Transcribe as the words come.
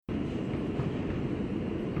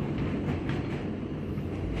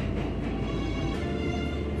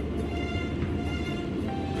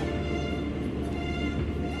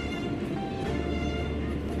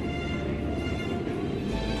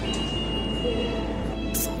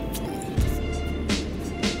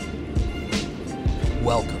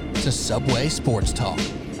Welcome to Subway Sports Talk.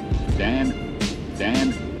 Stand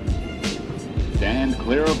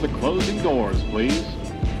clear of the closing doors, please.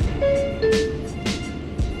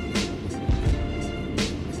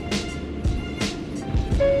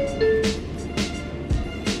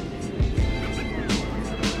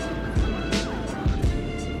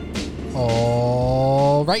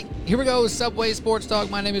 All right, here we go. Subway Sports Talk.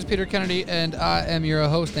 My name is Peter Kennedy, and I am your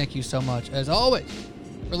host. Thank you so much, as always,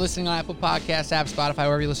 for listening on Apple Podcasts, app, Spotify,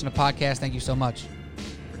 wherever you listen to podcasts. Thank you so much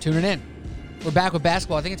for tuning in. We're back with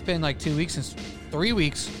basketball. I think it's been like 2 weeks since 3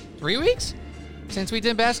 weeks. 3 weeks since we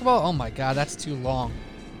did basketball? Oh my God, that's too long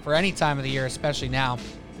for any time of the year, especially now.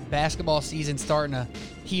 The basketball season's starting to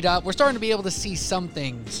heat up. We're starting to be able to see some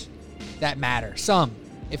things that matter. Some.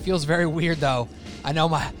 It feels very weird, though. I know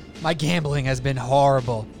my gambling has been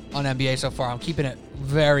horrible on NBA so far. I'm keeping it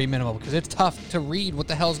very minimal because it's tough to read what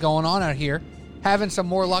the hell's going on out here. Having some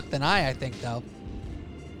more luck than I think, though.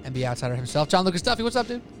 NBA outsider himself, John Lucas Duffy. What's up,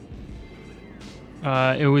 dude?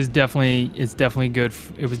 It's definitely good.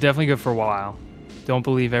 It was definitely good for a while. Don't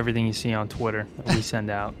believe everything you see on Twitter that we send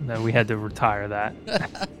out. That we had to retire that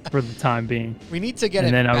for the time being. We need to get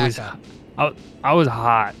and it then back up. I was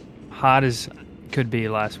hot as could be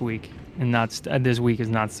last week, and this week has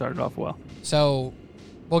not started off well. So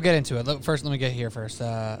we'll get into it. First, let me get here first.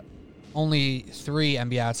 Only 3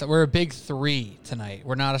 NBA outside. We're a big 3 tonight.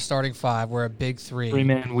 We're not a starting 5. We're a big 3.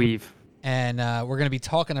 3-man weave. And we're going to be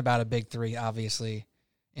talking about a big 3, obviously,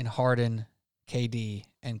 in Harden, KD,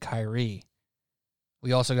 and Kyrie.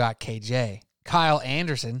 We also got KJ. Kyle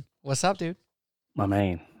Anderson. What's up, dude? My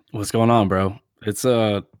man. What's going on, bro? It's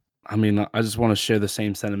I just want to share the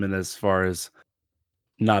same sentiment as far as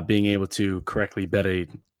not being able to correctly bet a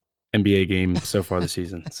NBA game so far this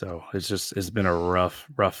season. So it's been a rough.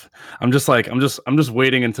 I'm just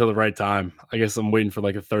waiting until the right time. I guess I'm waiting for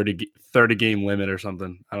like a 30 game limit or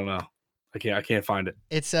something. I don't know. I can't find it.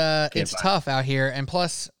 It's tough out here, and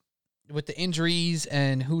plus with the injuries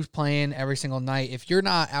and who's playing every single night, if you're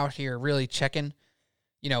not out here really checking,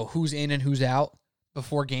 who's in and who's out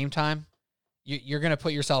before game time, you're going to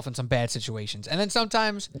put yourself in some bad situations. And then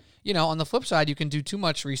sometimes, on the flip side, you can do too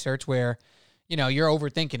much research where, you're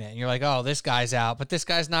overthinking it and you're like, oh, this guy's out, but this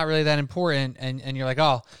guy's not really that important. And you're like,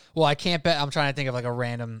 oh, well, I can't bet. I'm trying to think of like a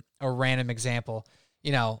random example.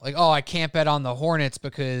 Like, oh, I can't bet on the Hornets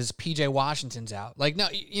because PJ Washington's out. Like, no,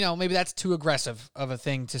 maybe that's too aggressive of a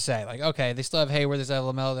thing to say. Like, okay, they still have Hayward, they still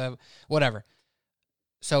have LaMelo, they have whatever.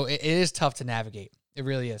 So it is tough to navigate. It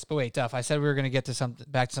really is. But wait, Duff, I said we were going to get to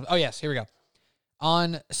back to something. Oh, yes, here we go.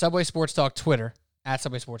 On Subway Sports Talk Twitter, at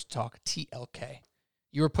Subway Sports Talk, TLK,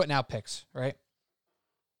 you were putting out picks, right?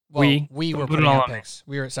 Well, we were putting out picks.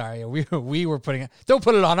 We were putting it. Don't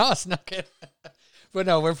put it on us. No kidding. But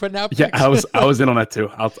no, we're putting out picks. Yeah, I was in on that too.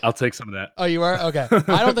 I'll take some of that. Oh, you are? Okay.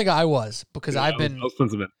 I don't think I was because Yeah,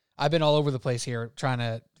 I've been all over the place here trying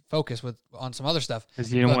to focus on some other stuff.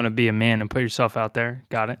 Because you don't want to be a man and put yourself out there.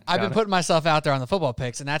 Got it. I've been putting myself out there on the football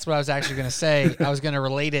picks, and that's what I was actually going to say. I was going to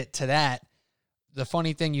relate it to that. The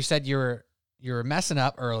funny thing, you said you were messing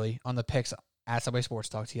up early on the picks at Subway Sports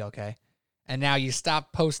Talk, TLK, and now you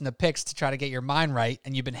stopped posting the picks to try to get your mind right,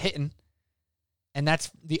 and you've been hitting. And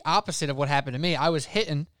that's the opposite of what happened to me. I was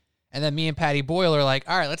hitting, and then me and Patty Boyle are like,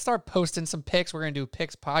 all right, let's start posting some picks. We're going to do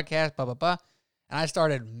picks podcast, blah, blah, blah. And I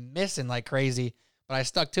started missing like crazy, but I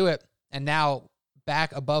stuck to it. And now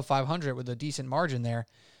back above 500 with a decent margin there.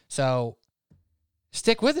 So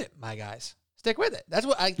stick with it, my guys. Stick with it. That's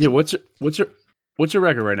what I think. Yeah, what's your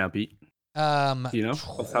record right now, Pete? Do you know?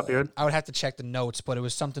 Off the top of your head? I would have to check the notes, but it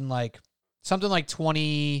was something like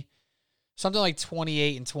 28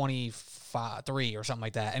 and 23 or something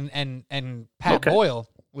like that. And Pat Boyle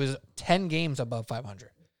was 10 games above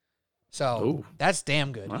 500. So that's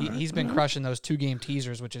damn good. He's been crushing those 2-game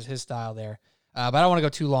teasers, which is his style there. But I don't want to go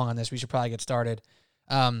too long on this. We should probably get started.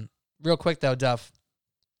 Real quick, though, Duff,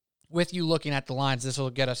 with you looking at the lines, this will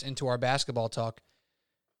get us into our basketball talk.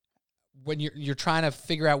 When you're trying to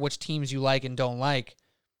figure out which teams you like and don't like,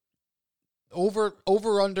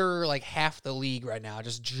 over under like half the league right now,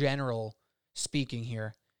 just general speaking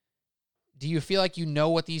here, do you feel like you know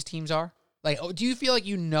what these teams are? Like, do you feel like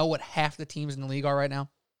you know what half the teams in the league are right now?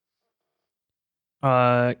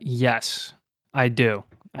 Yes, I do.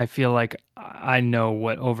 I feel like I know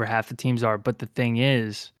what over half the teams are, but the thing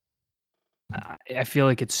is, I feel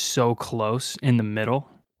like it's so close in the middle.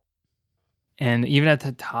 And even at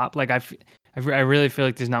the top, like I really feel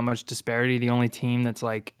like there's not much disparity. The only team that's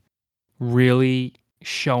like really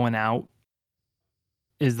showing out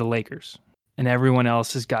is the Lakers. and everyone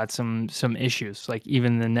else has got some issues. Like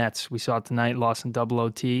even the Nets, we saw tonight, lost in double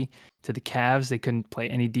OT to the Cavs. They couldn't play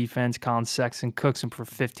any defense. Colin Sexton cooks them for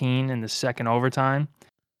 15 in the second overtime,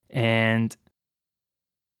 and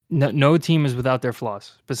no team is without their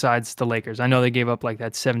flaws besides the Lakers. I know they gave up like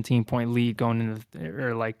that 17-point lead going into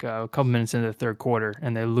or like a couple minutes into the third quarter,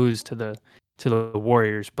 and they lose to the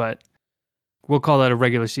Warriors. But we'll call that a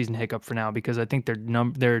regular season hiccup for now because I think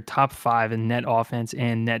they're top 5 in net offense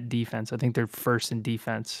and net defense. I think they're first in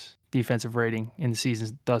defensive rating in the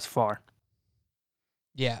season thus far.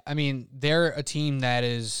 Yeah, I mean, they're a team that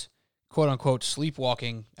is quote unquote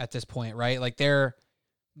sleepwalking at this point, right? Like they're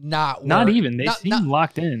not even. They seem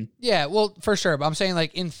locked in. Yeah, well, for sure. But I'm saying,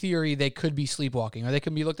 like, in theory, they could be sleepwalking, or they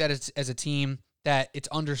can be looked at as a team that it's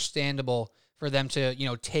understandable for them to,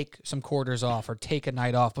 take some quarters off or take a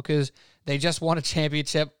night off because they just won a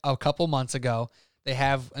championship a couple months ago. They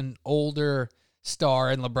have an older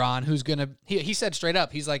star in LeBron who's going to, he said straight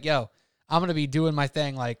up, he's like, yo, I'm going to be doing my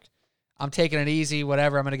thing. Like, I'm taking it easy,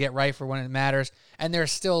 whatever. I'm going to get right for when it matters. And they're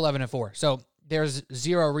still 11-4. So there's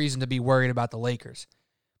zero reason to be worried about the Lakers.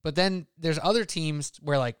 But then there's other teams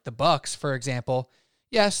where, like the Bucks, for example,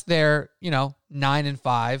 yes, they're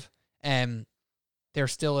 9-5, and they're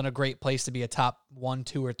still in a great place to be a top 1,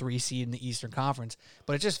 2, or 3 seed in the Eastern Conference.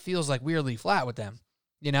 But it just feels like weirdly flat with them,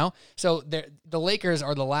 So the Lakers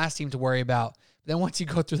are the last team to worry about. Then once you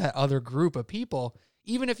go through that other group of people,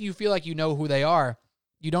 even if you feel like you know who they are,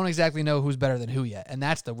 you don't exactly know who's better than who yet, and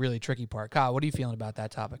that's the really tricky part. Kyle, what are you feeling about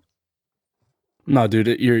that topic? No,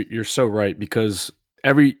 dude, you're so right because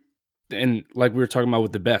and like we were talking about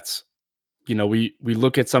with the bets, we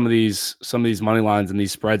look at some of these money lines and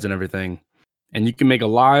these spreads and everything, and you can make a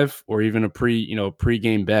live or even a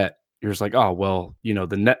pre-game bet. You're just like, oh well,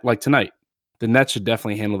 the net, like tonight, the Nets should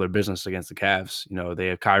definitely handle their business against the Cavs. They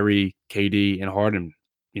have Kyrie, KD, and Harden.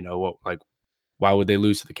 Why would they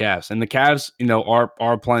lose to the Cavs? And the Cavs,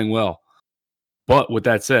 are playing well. But with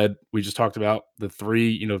that said, we just talked about the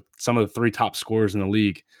some of the 3 top scorers in the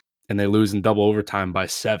league, and they lose in double overtime by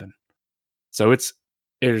 7. So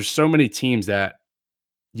there's so many teams that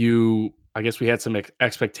I guess we had some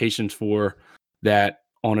expectations for that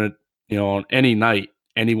on any night,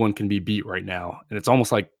 anyone can be beat right now. And it's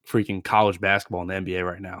almost like freaking college basketball in the NBA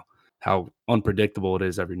right now, how unpredictable it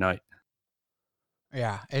is every night.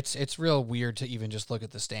 Yeah, it's real weird to even just look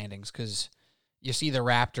at the standings because you see the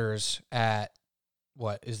Raptors at,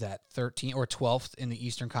 what is that, 13th or 12th in the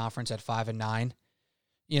Eastern Conference at 5-9.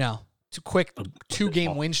 It's a quick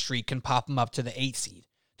 2-game win streak can pop them up to the 8th seed.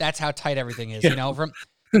 That's how tight everything is. From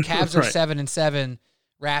the Cavs are 7-7,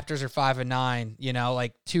 Raptors are 5-9.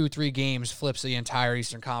 Like 2-3 games flips the entire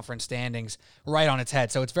Eastern Conference standings right on its head.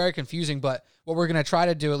 So it's very confusing. But what we're going to try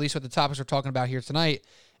to do, at least with the topics we're talking about here tonight,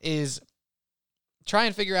 is try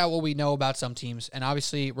and figure out what we know about some teams. And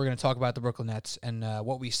obviously, we're going to talk about the Brooklyn Nets and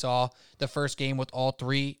what we saw the first game with all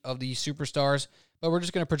 3 of these superstars. But we're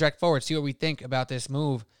just going to project forward, see what we think about this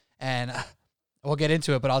move. And we'll get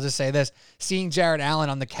into it, but I'll just say this. Seeing Jarrett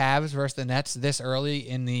Allen on the Cavs versus the Nets this early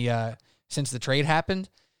in the since the trade happened,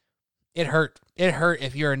 it hurt. It hurt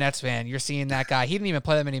if you're a Nets fan. You're seeing that guy. He didn't even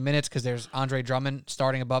play that many minutes because there's Andre Drummond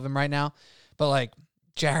starting above him right now. But, like,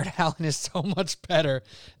 Jarrett Allen is so much better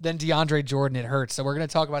than DeAndre Jordan. It hurts. So we're going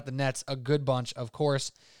to talk about the Nets a good bunch, of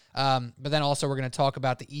course. But then also we're going to talk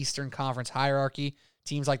about the Eastern Conference hierarchy.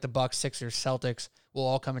 Teams like the Bucks, Sixers, Celtics will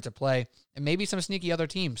all come into play. And maybe some sneaky other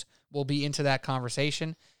teams will be into that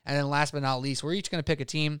conversation. And then last but not least, we're each going to pick a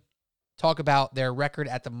team, talk about their record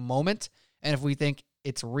at the moment, and if we think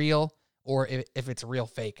it's real or if it's real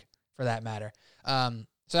fake, for that matter. So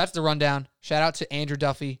that's the rundown. Shout out to Andrew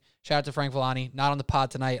Duffy. Shout out to Frank Villani. Not on the pod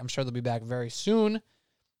tonight. I'm sure they'll be back very soon.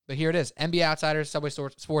 But here it is. NBA Outsiders, Subway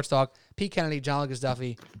Sports Talk, Pete Kennedy, John Lucas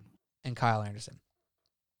Duffy, and Kyle Anderson.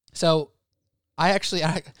 So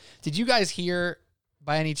did you guys hear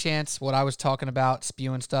by any chance what I was talking about,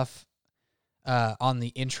 spewing stuff on the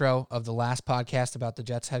intro of the last podcast about the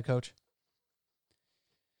Jets head coach?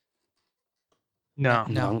 No,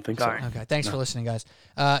 I don't think so. Okay, thanks for listening, guys.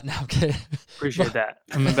 No, I'm kidding. Appreciate that.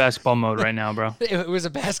 I'm in basketball mode right now, bro. It was a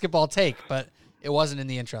basketball take, but it wasn't in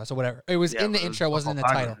the intro, so whatever. It was in the intro, wasn't in the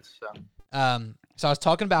title. So I was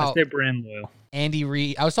talking about brand loyal. Andy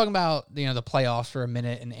Reid. I was talking about the playoffs for a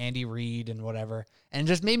minute and Andy Reid and whatever, and it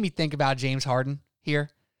just made me think about James Harden here.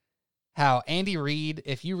 How Andy Reid,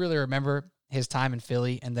 if you really remember his time in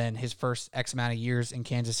Philly and then his first X amount of years in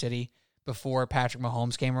Kansas City before Patrick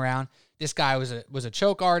Mahomes came around, this guy was a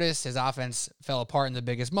choke artist. His offense fell apart in the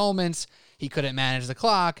biggest moments. He couldn't manage the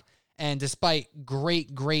clock. And despite great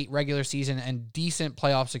regular season and decent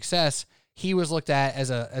playoff success, he was looked at as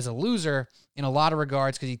a loser in a lot of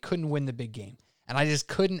regards because he couldn't win the big game. And I just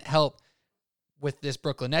couldn't help, with this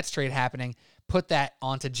Brooklyn Nets trade happening, put that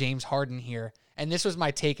onto James Harden here. And this was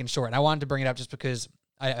my take in short. And I wanted to bring it up just because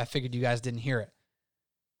I figured you guys didn't hear it.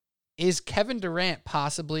 Is Kevin Durant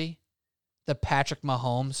possibly the Patrick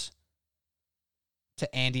Mahomes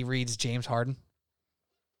to Andy Reid's James Harden?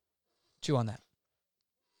 Chew on that.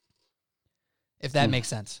 If that makes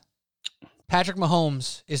sense. Patrick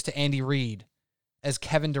Mahomes is to Andy Reid as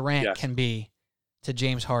Kevin Durant can be to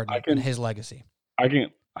James Harden and his legacy. I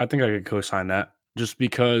think I could co-sign that just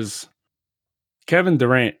because Kevin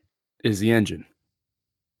Durant is the engine.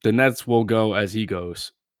 The Nets will go as he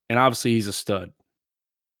goes. And obviously he's a stud.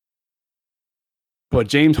 But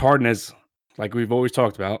James Harden has, like we've always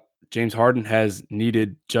talked about, James Harden has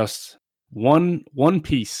needed just one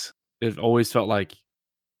piece. It always felt like,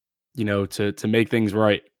 to make things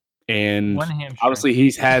right. And obviously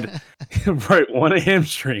he's had one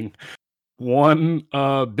hamstring, one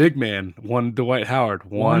big man, one Dwight Howard,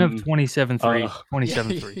 one of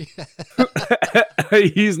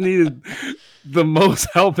 27-3. He's needed the most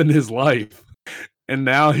help in his life. And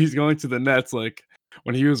now he's going to the Nets. Like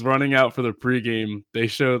when he was running out for the pregame, they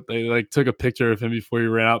took a picture of him before he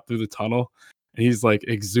ran out through the tunnel. And he's like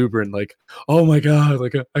exuberant, like, oh my God,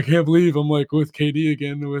 like I can't believe I'm like with KD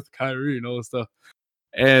again, with Kyrie and all this stuff.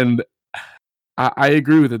 And I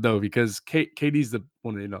agree with it though, because KD's the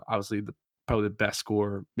one, obviously probably the best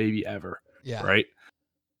scorer maybe ever. Yeah. Right.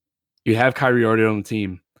 You have Kyrie already on the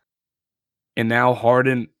team. And now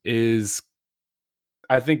Harden is,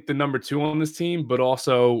 I think, the number 2 on this team, but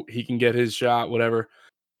also he can get his shot, whatever.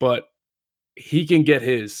 But he can get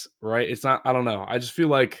his, right? It's not, I don't know. I just feel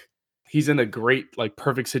like he's in a great, like,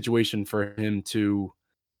 perfect situation for him to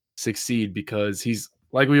succeed because he's,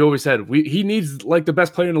 like we always said, he needs like the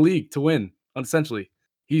best player in the league to win, essentially.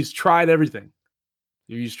 He's tried everything.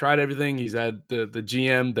 He's tried everything. He's had the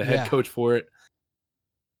GM, the head coach for it.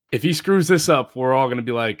 If he screws this up, we're all going to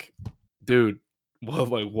be like, dude,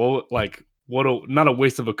 not a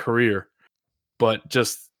waste of a career, but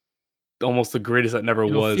just almost the greatest that never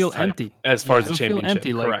was. Feel empty as far as the championship. Feel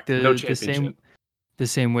empty, correct. Like No championship. The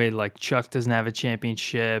same way like Chuck doesn't have a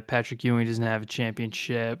championship, Patrick Ewing doesn't have a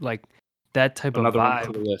championship, like that type Another of vibe.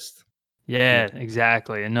 one to the list. Yeah,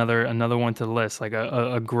 exactly. Another one to the list, like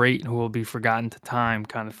a great who will be forgotten to time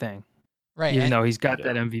kind of thing. Right. Even though he's got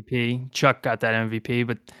that MVP, Chuck got that MVP,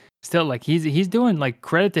 but still, like he's doing, like,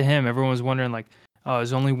 credit to him. Everyone was wondering, like, oh,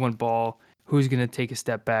 there's only one ball. Who's going to take a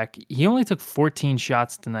step back? He only took 14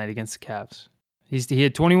 shots tonight against the Cavs. He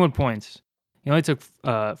had 21 points. He only took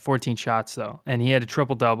 14 shots though, and he had a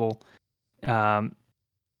triple double.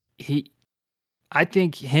 I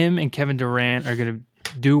think him and Kevin Durant are going to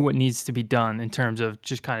do what needs to be done in terms of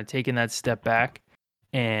just kind of taking that step back,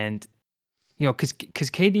 and because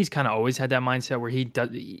KD's kind of always had that mindset where he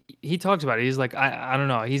talks about it. He's like, I don't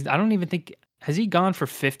know. I don't even think, has he gone for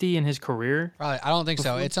 50 in his career? Probably. I don't think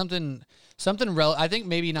so. It's something I think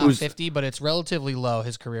maybe not 50, but it's relatively low,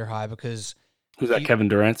 his career high, because who's that? Kevin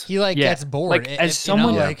Durant? He gets bored. Like, as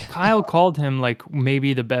someone Kyle called him like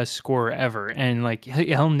maybe the best scorer ever, and like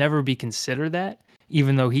he'll never be considered that,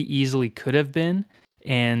 even though he easily could have been.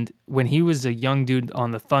 And when he was a young dude on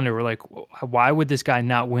the Thunder, we're like, why would this guy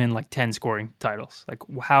not win like 10 scoring titles? Like,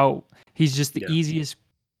 how he's just the easiest,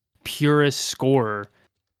 purest scorer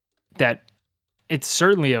that it's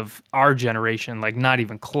certainly of our generation, like not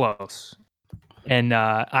even close. And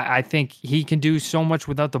I think he can do so much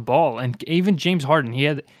without the ball. And even James Harden, he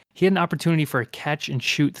had an opportunity for a catch and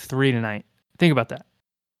shoot 3 tonight. Think about that.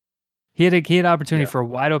 He had an opportunity for a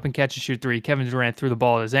wide open catch and shoot 3. Kevin Durant threw the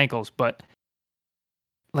ball at his ankles, but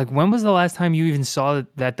like, when was the last time you even saw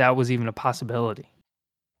that was even a possibility?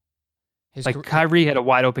 Kyrie had a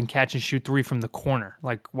wide open catch and shoot 3 from the corner.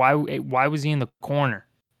 Like, why was he in the corner?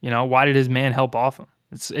 Why did his man help off him?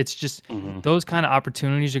 It's just those kind of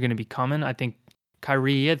opportunities are going to be coming. I think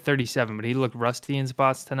Kyrie, he had 37, but he looked rusty in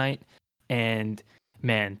spots tonight. And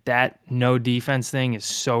man, that no defense thing is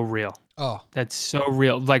so real. Oh, that's so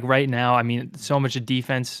real. Like right now, I mean, so much of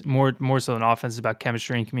defense, more so than offense, is about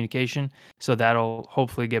chemistry and communication. So that'll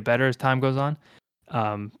hopefully get better as time goes on.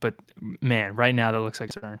 But man, right now that looks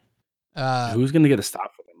like a concern. Who's going to get a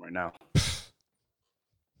stop for them right now?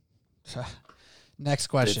 Next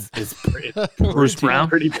question. It's Bruce Brown.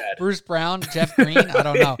 Pretty bad. Bruce Brown, Jeff Green. I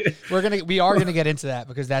don't know. We are gonna get into that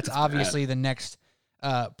because that's obviously the next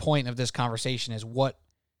point of this conversation is what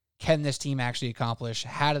can this team actually accomplish?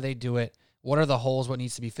 How do they do it? What are the holes? What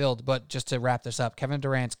needs to be filled? But just to wrap this up, Kevin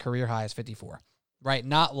Durant's career high is 54, right?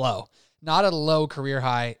 Not low, not a low career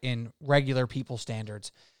high in regular people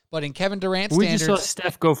standards, But in Kevin Durant We standards, just saw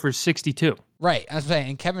Steph go for 62. right? I was saying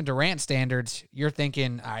in Kevin Durant standards, you're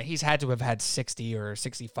thinking he's had to have had 60 or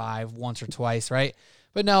 65 once or twice, right?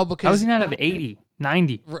 But no, because How was he not have 80,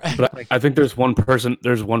 90? But I think there's one person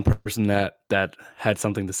that had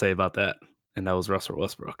something to say about that, and that was Russell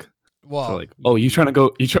Westbrook. well, So like, you trying to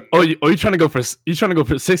go? You trying to go for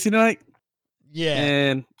 60 tonight? yeah,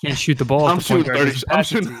 And Can't shoot the ball. I'm at the point shooting guard 30. doesn't I'm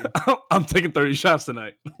pass it to shooting. you. I'm taking 30 shots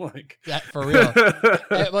tonight. Like that for real.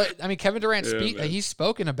 But I mean, Kevin Durant man. he's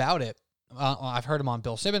spoken about it. I've heard him on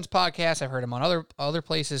Bill Simmons' podcast. I've heard him on other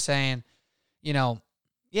places saying,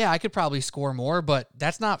 yeah, I could probably score more, but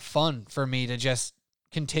that's not fun for me to just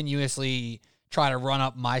continuously try to run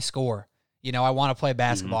up my score. I want to play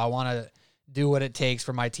basketball. I want to do what it takes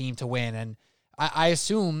for my team to win. And I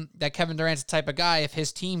assume that Kevin Durant's the type of guy, if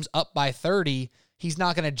his team's up by 30, he's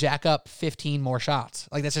not going to jack up 15 more shots.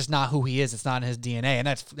 Like, that's just not who he is. It's not in his DNA. And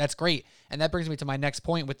that's great. And that brings me to my next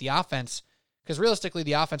point with the offense, because realistically,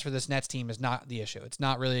 the offense for this Nets team is not the issue. It's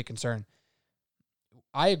not really a concern.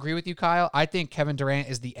 I agree with you, Kyle. I think Kevin Durant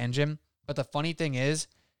is the engine. But the funny thing is,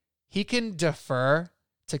 he can defer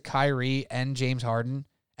to Kyrie and James Harden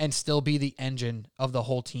and still be the engine of the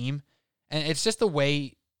whole team. And it's just the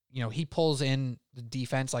way, he pulls in the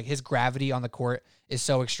defense. Like, his gravity on the court is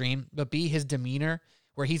so extreme. But his demeanor,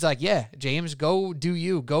 where he's like, yeah, James, go do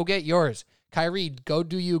you. Go get yours. Kyrie, go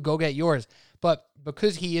do you. Go get yours. But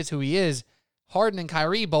because he is who he is, Harden and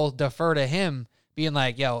Kyrie both defer to him, being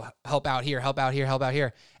like, yo, help out here, help out here, help out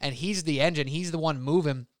here. And he's the engine. He's the one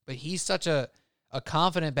moving. But he's such a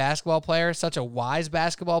confident basketball player, such a wise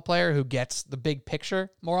basketball player who gets the big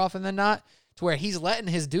picture more often than not, to where he's letting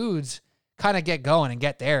his dudes kind of get going and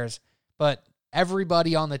get theirs. But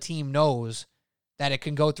everybody on the team knows that it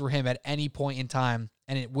can go through him at any point in time,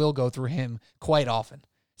 and it will go through him quite often.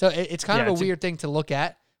 So it's kind of a weird thing to look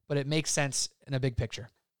at, but it makes sense in a big picture.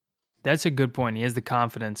 That's a good point. He has the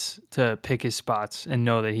confidence to pick his spots and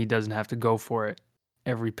know that he doesn't have to go for it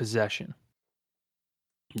every possession.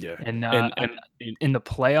 yeah, And, and in the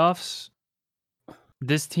playoffs,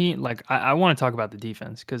 this team, like, I want to talk about the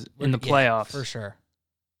defense, because in the playoffs, for sure,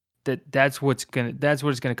 that's what it's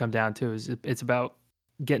gonna come down to. Is it's about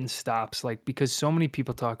getting stops, like, because so many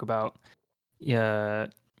people talk about, I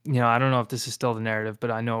don't know if this is still the narrative, but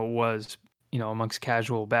I know it was, amongst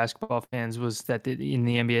casual basketball fans, was that in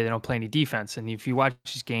the NBA they don't play any defense. And if you watch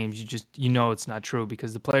these games, it's not true,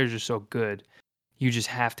 because the players are so good. You just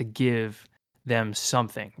have to give them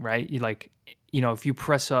something, right? If you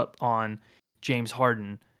press up on James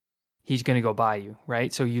Harden, he's going to go by you,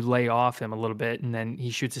 right? So you lay off him a little bit, and then he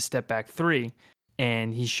shoots a step back three,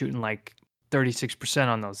 and he's shooting like 36%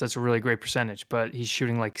 on those. That's a really great percentage, but he's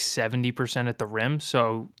shooting like 70% at the rim.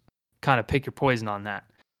 So kind of pick your poison on that.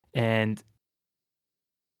 And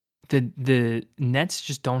the Nets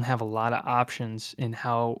just don't have a lot of options in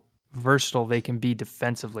how versatile they can be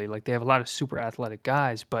defensively. Like, they have a lot of super athletic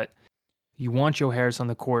guys, but you want Joe Harris on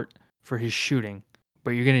the court for his shooting,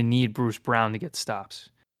 but you're going to need Bruce Brown to get stops.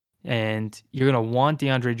 And you're going to want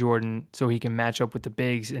DeAndre Jordan so he can match up with the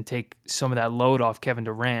bigs and take some of that load off Kevin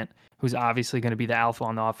Durant, who's obviously going to be the alpha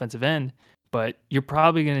on the offensive end. But you're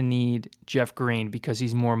probably going to need Jeff Green because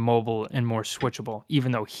he's more mobile and more switchable,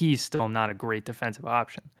 even though he's still not a great defensive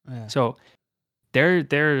option. Yeah. So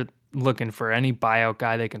they're looking for any buyout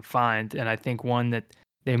guy they can find. And I think one that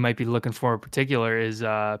they might be looking for in particular is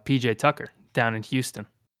PJ Tucker down in Houston.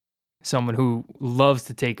 Someone who loves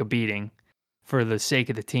to take a beating for the sake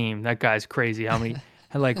of the team. That guy's crazy. How many,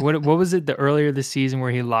 what was it earlier this season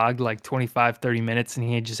where he logged like 25, 30 minutes and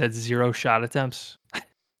he just had 0 shot attempts?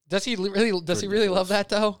 Does he really love that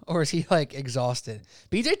though? Or is he like exhausted?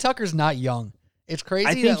 PJ Tucker's not young. It's crazy.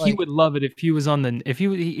 I think he would love it if he was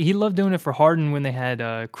he loved doing it for Harden when they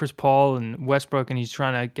had Chris Paul and Westbrook, and he's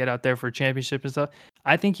trying to get out there for a championship and stuff.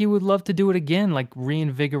 I think he would love to do it again, like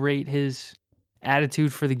reinvigorate his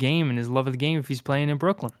attitude for the game and his love of the game if he's playing in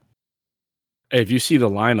Brooklyn. if you see the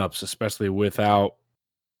lineups, especially without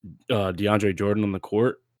DeAndre Jordan on the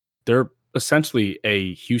court, they're essentially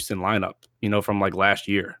a Houston lineup, from like last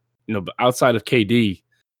year. But outside of KD,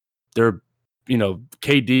 they're,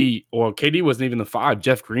 KD wasn't even the 5.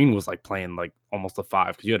 Jeff Green was like playing like almost the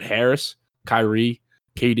 5, because you had Harris, Kyrie,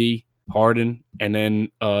 KD, Harden, and then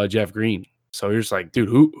Jeff Green. So you're just like, dude,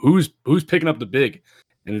 who's picking up the big?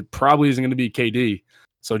 And it probably isn't going to be KD.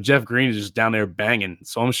 So Jeff Green is just down there banging.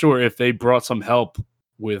 So I'm sure if they brought some help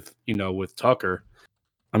with Tucker,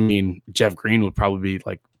 I mean, Jeff Green would probably be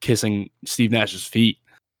like kissing Steve Nash's feet.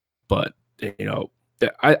 But,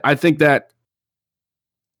 I think that,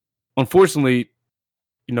 unfortunately,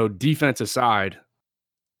 defense aside,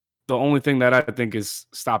 the only thing that I think is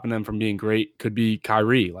stopping them from being great could be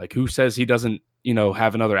Kyrie. Like, who says he doesn't,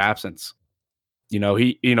 have another absence? We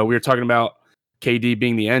were talking about KD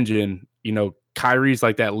being the engine. Kyrie's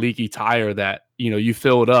like that leaky tire that, you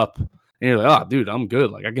fill it up and you're like, oh, dude, I'm good.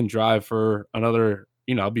 Like, I can drive for another,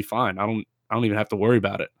 I'll be fine. I don't even have to worry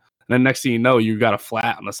about it. And then next thing you know, you got a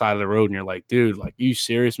flat on the side of the road and you're like, dude, like, you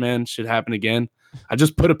serious, man? Shit happen again? I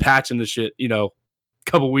just put a patch in the shit, a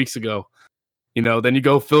couple weeks ago. Then you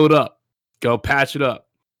go fill it up, go patch it up,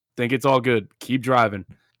 think it's all good, keep driving,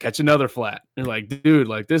 catch another flat. You're like, dude,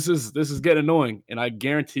 like this is getting annoying. And I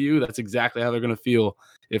guarantee you that's exactly how they're gonna feel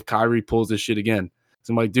if Kyrie pulls this shit again.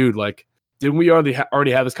 So I'm like, dude, like, didn't we already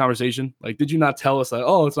have this conversation? Like, did you not tell us like,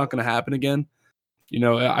 oh, it's not gonna happen again?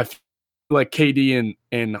 I feel like KD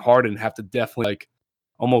and Harden have to definitely like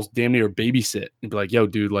almost damn near babysit and be like, yo,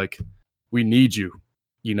 dude, like, we need you.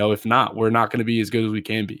 If not, we're not gonna be as good as we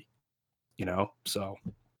can be. So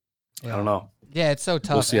Yeah. I don't know. Yeah, it's so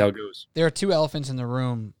tough. We'll see how it goes. There are two elephants in the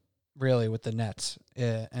room, really, with the Nets.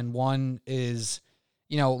 And one is,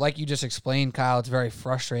 like you just explained, Kyle, it's very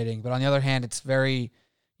frustrating. But on the other hand, it's very,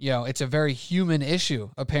 it's a very human issue,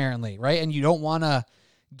 apparently, right? And you don't want to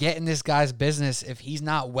get in this guy's business if he's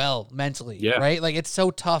not well mentally, right? Like, it's so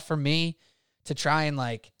tough for me to try and,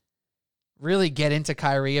 like, really get into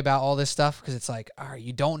Kyrie about all this stuff because it's like, all right,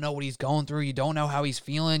 you don't know what he's going through. You don't know how he's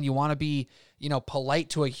feeling. You want to be, polite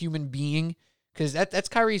to a human being because that's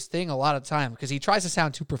Kyrie's thing a lot of time because he tries to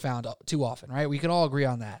sound too profound too often, right? We can all agree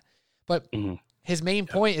on that. But his main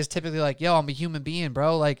point is typically like, yo, I'm a human being,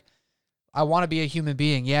 bro. Like, I want to be a human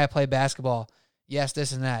being. Yeah, I play basketball. Yes,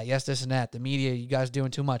 this and that. Yes, this and that. The media, you guys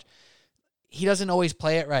doing too much. He doesn't always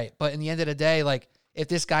play it right. But in the end of the day, like, if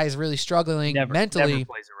this guy is really struggling mentally. Never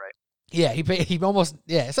plays it right. Yeah, he almost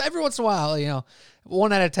So every once in a while,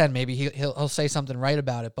 1 out of 10 maybe he'll say something right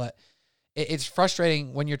about it, but it's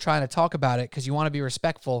frustrating when you're trying to talk about it because you want to be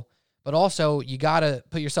respectful, but also you gotta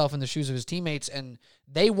put yourself in the shoes of his teammates, and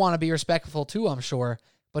they want to be respectful too, I'm sure.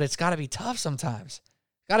 But it's got to be tough sometimes.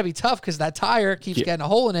 Got to be tough because that tire keeps getting a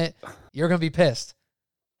hole in it. You're gonna be pissed,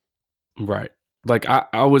 right? Like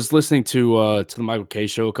I was listening to the Michael Kay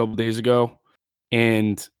show a couple days ago,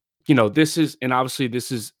 and this is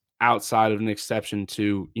outside of an exception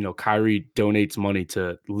to, Kyrie donates money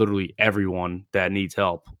to literally everyone that needs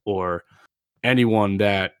help or anyone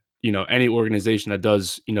that, any organization that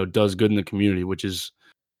does good in the community, which is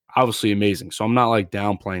obviously amazing. So I'm not like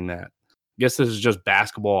downplaying that. I guess this is just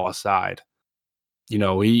basketball aside.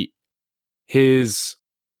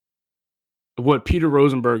 What Peter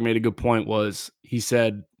Rosenberg made a good point was he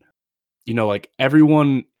said, like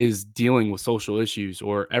everyone is dealing with social issues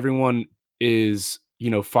or everyone is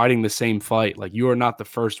fighting the same fight. Like you are not the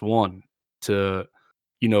first one to,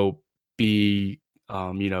 be,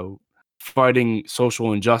 fighting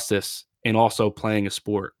social injustice and also playing a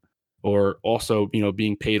sport or also,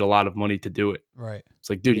 being paid a lot of money to do it. right? It's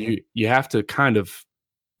like, dude, you have to kind of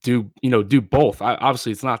do both.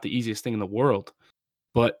 Obviously it's not the easiest thing in the world,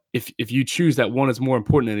 but if you choose that one is more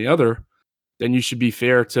important than the other, then you should be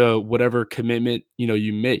fair to whatever commitment,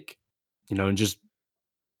 you make, and just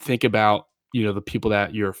think about, the people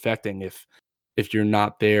that you're affecting if you're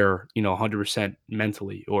not there, 100%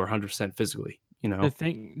 mentally or 100% physically,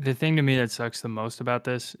 The thing to me that sucks the most about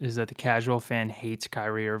this is that the casual fan hates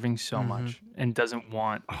Kyrie Irving so much and doesn't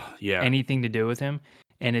want anything to do with him.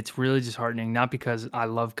 And it's really disheartening, not because I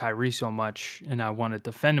love Kyrie so much and I want to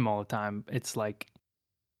defend him all the time. It's like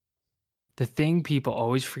the thing people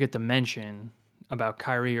always forget to mention about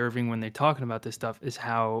Kyrie Irving when they're talking about this stuff is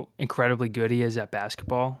how incredibly good he is at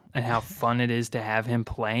basketball and how fun it is to have him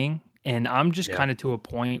playing. And I'm just kind of to a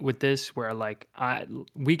point with this where like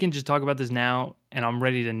we can just talk about this now and I'm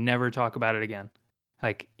ready to never talk about it again.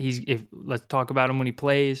 Like let's talk about him when he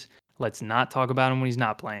plays. Let's not talk about him when he's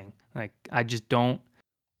not playing. Like I don't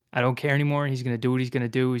care anymore. He's going to do what he's going to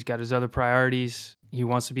do. He's got his other priorities. He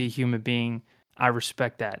wants to be a human being. I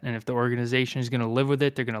respect that. And if the organization is going to live with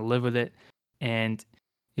it, they're going to live with it. And,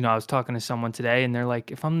 I was talking to someone today and they're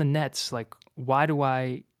like, if I'm the Nets, like, why do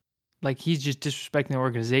I, like, he's just disrespecting the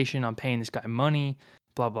organization. I'm paying this guy money,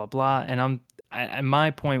 blah, blah, blah. And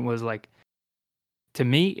my point was like, to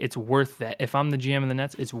me, it's worth that. If I'm the GM of the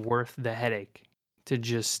Nets, it's worth the headache to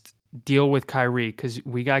just deal with Kyrie because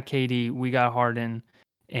we got KD, we got Harden.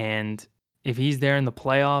 And if he's there in the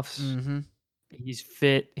playoffs, he's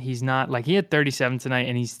fit. He's not like he had 37 tonight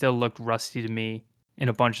and he still looked rusty to me in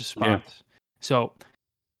a bunch of spots. Yeah. So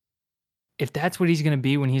if that's what he's going to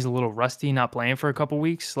be when he's a little rusty, not playing for a couple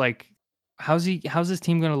weeks, like how's this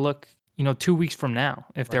team going to look, 2 weeks from now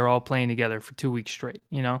if they're all playing together for 2 weeks straight,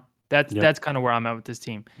 That's kind of where I'm at with this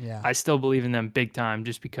team. Yeah. I still believe in them big time,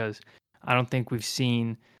 just because I don't think we've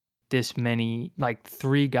seen this many, like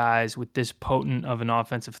 3 guys with this potent of an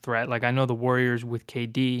offensive threat. Like I know the Warriors with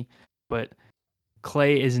KD, but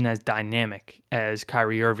Clay isn't as dynamic as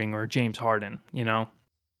Kyrie Irving or James Harden,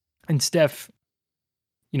 and Steph,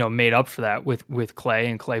 made up for that with Clay,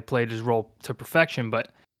 and Clay played his role to perfection.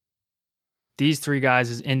 But these 3 guys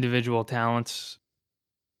as individual talents,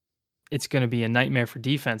 it's going to be a nightmare for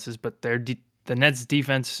defenses, but the Nets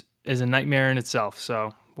defense is a nightmare in itself.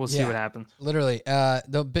 So we'll see what happens. Literally,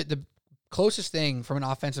 the closest thing from an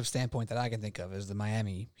offensive standpoint that I can think of is the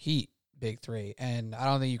Miami Heat big 3. And I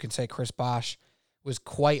don't think you can say Chris Bosh was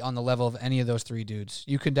quite on the level of any of those 3 dudes.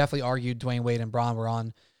 You could definitely argue Dwayne Wade and Bron were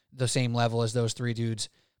on the same level as those 3 dudes.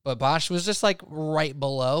 But Bosh was just like right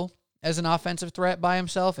below as an offensive threat by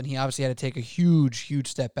himself. And he obviously had to take a huge, huge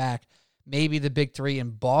step back. Maybe the big 3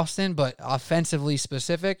 in Boston, but offensively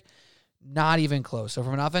specific, not even close. So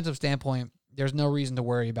from an offensive standpoint, there's no reason to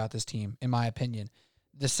worry about this team, in my opinion.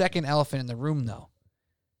 The second elephant in the room, though,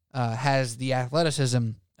 has the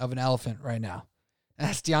athleticism of an elephant right now.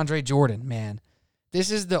 That's DeAndre Jordan, man. This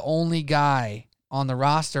is the only guy on the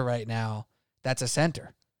roster right now that's a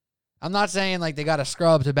center. I'm not saying like they got a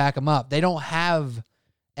scrub to back him up. They don't have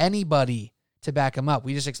anybody to back him up.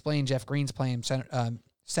 We just explained Jeff Green's playing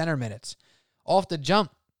center minutes. Off the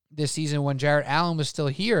jump this season when Jarrett Allen was still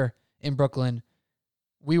here in Brooklyn,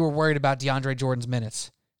 we were worried about DeAndre Jordan's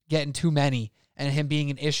minutes, getting too many, and him being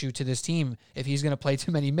an issue to this team if he's going to play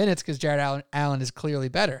too many minutes because Jarrett Allen is clearly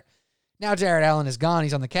better. Now Jarrett Allen is gone.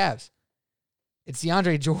 He's on the Cavs. It's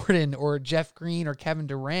DeAndre Jordan or Jeff Green or Kevin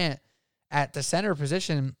Durant at the center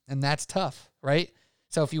position, and that's tough, right?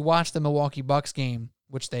 So if you watch the Milwaukee Bucks game,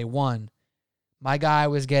 which they won, my guy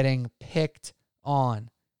was getting picked on.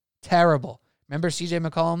 Terrible. Remember CJ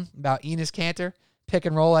McCollum about Enes Kanter? Pick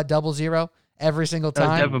and roll at 0-0 every single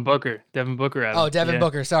time. Devin Booker. Devin Booker. Devin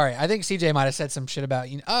Booker. Sorry. I think CJ might have said some shit about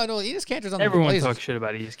Enes. Oh, no, Enes Kanter's on the Blazers. Everyone talks shit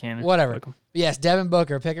about Enes Kanter. Whatever. But yes, Devin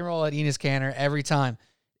Booker, pick and roll at Enes Kanter every time.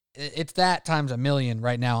 It's that times a million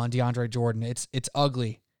right now on DeAndre Jordan. It's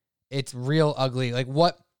ugly. It's real ugly. Like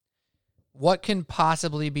what can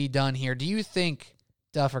possibly be done here? Do you think,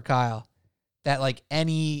 Duff or Kyle, that like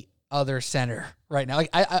any other center right now? Like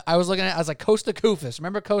I was looking at, I was like, Kosta Koufos.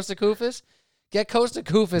 Remember Kosta Koufos? Get Kosta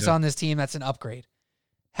Koufos on this team. That's an upgrade.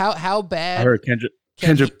 How bad? I heard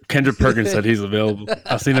Kendrick Perkins said he's available.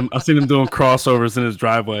 I've seen him doing crossovers in his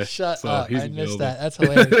driveway. Shut up! He's I missed available. that. That's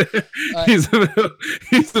hilarious.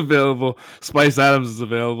 He's available. Spice Adams is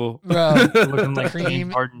available. Bro, looking like Cream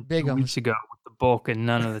Harden 2 Bigums. weeks ago with the bulk and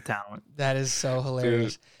none of the talent. That is so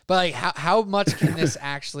hilarious. Dude. But like, how much can this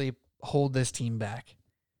actually hold this team back?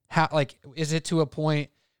 How is it to a point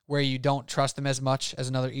where you don't trust them as much as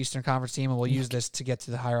another Eastern Conference team? And we'll use this to get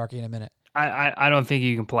to the hierarchy in a minute. I don't think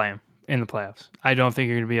you can play him in the playoffs. I don't think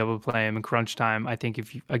you're going to be able to play him in crunch time. I think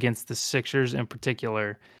if you, against the Sixers in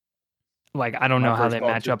particular, like I don't know how they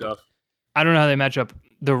match up. I don't know how they match up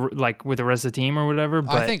with the rest of the team or whatever.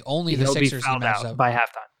 But I think only the Sixers fouled match out up by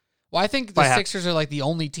halftime. Well, I think the Sixers are like the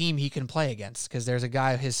only team he can play against because there's a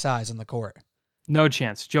guy of his size on the court. No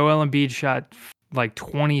chance. Joel Embiid shot like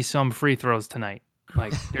 20 some free throws tonight.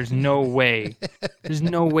 Like there's no way. There's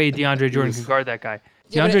no way DeAndre Jordan can guard that guy.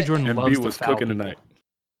 DeAndre Jordan loves to foul cooking tonight.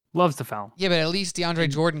 Loves to foul. Yeah, but at least DeAndre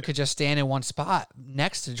Jordan could just stand in one spot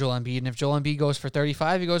next to Joel Embiid, and if Joel Embiid goes for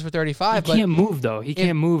 35, he goes for 35. He can't move though. He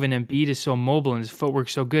can't move, and Embiid is so mobile and his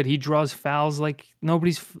footwork's so good. He draws fouls like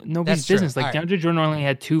nobody's business. Like DeAndre Jordan only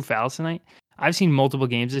had 2 fouls tonight. I've seen multiple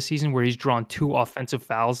games this season where he's drawn 2 offensive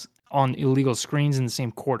fouls on illegal screens in the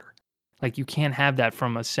same quarter. Like you can't have that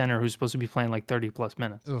from a center who's supposed to be playing like 30 plus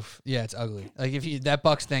minutes. Oof, yeah, it's ugly. Like that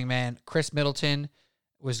Bucks thing, man. Chris Middleton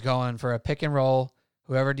was going for a pick and roll.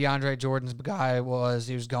 Whoever DeAndre Jordan's guy was,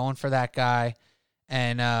 he was going for that guy,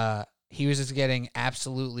 and he was just getting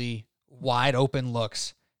absolutely wide open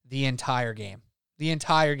looks the entire game. The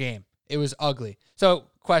entire game. It was ugly. So,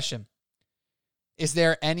 question: is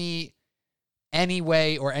there any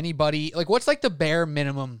way or anybody like what's like the bare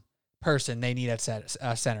minimum person they need at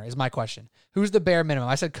center? Is my question. Who's the bare minimum?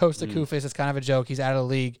 I said Kosta Koufos. It's kind of a joke. He's out of the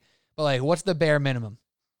league, but like, what's the bare minimum?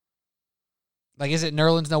 Like, is it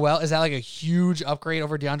Nerlens Noel? Is that like a huge upgrade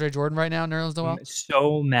over DeAndre Jordan right now, Nerlens Noel?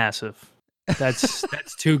 So massive.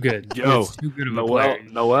 That's too good. Yo, that's too good of a player.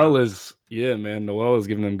 Noel is Noel is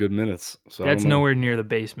giving them good minutes. So that's nowhere near the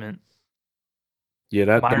basement. Yeah,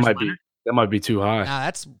 that might be too high. Nah,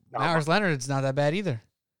 that's Myers Leonard. It's not that bad either.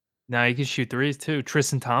 No, he can shoot threes too.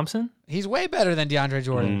 Tristan Thompson? He's way better than DeAndre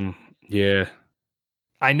Jordan. Yeah.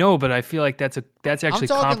 I know, but I feel like that's actually talking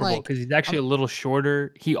comparable like- because he's actually a little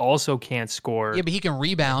shorter. He also can't score. Yeah, but he can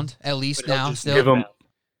rebound at least but he'll now. just Still, Give him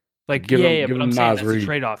like give him- give but I'm him saying Nas that's a Reed.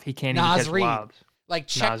 trade-off. He can't Nas even catch Reed. lobs. like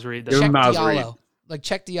check Nas Reed, Give Check him Nas Diallo. Reed. Like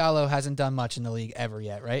Check Diallo hasn't done much in the league ever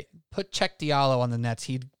yet, right? Put Check Diallo on the Nets,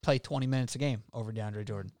 he'd play 20 minutes a game over DeAndre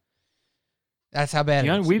Jordan. That's how bad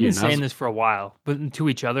it is. We've been Yeah, saying Nas- this for a while, but to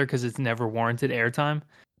each other because it's never warranted airtime.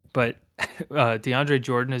 But DeAndre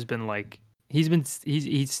Jordan has been like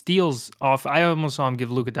he steals off. I almost saw him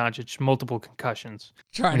give Luka Doncic multiple concussions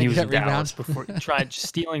Trying when to he was get in Dallas rebounds. before tried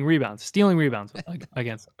stealing rebounds like,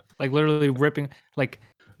 against like literally ripping like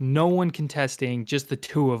no one contesting, just the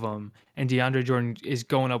two of them, and DeAndre Jordan is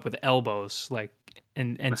going up with elbows like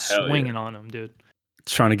and Hell yeah. swinging on him, dude.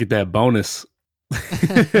 trying to get that bonus.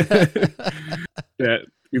 Yeah,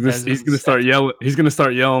 That's he's gonna start yelling. He's gonna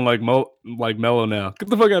start yelling like Melo now. Get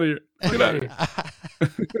the fuck out of here! Get out of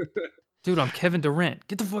here! Dude, I'm Kevin Durant.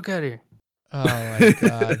 Get the fuck out of here. Oh my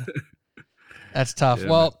god, that's tough. Yeah,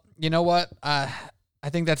 Well, you know what? I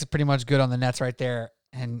think that's pretty much good on the Nets right there.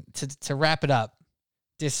 And to wrap it up,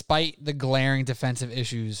 despite the glaring defensive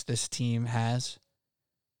issues this team has,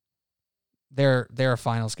 they're a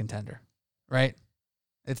finals contender, right?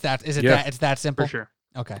 It's that it's that simple. For sure.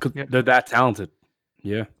 Okay, 'Cause Yep. they're that talented.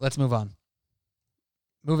 Yeah. let's move on.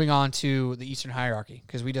 Moving on to the Eastern hierarchy,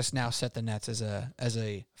 because we just now set the Nets as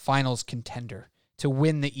a finals contender to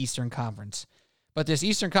win the Eastern Conference. But this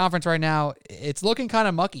Eastern Conference right now, it's looking kind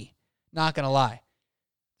of mucky, not going to lie.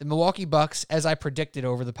 The Milwaukee Bucks, as I predicted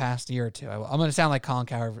over the past year or two, I'm going to sound like Colin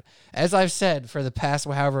Cowherd. As I've said for the past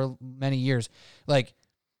however many years, like,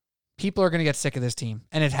 people are going to get sick of this team,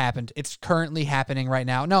 and it happened. It's currently happening right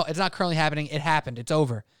now. No, it's not currently happening. It happened. It's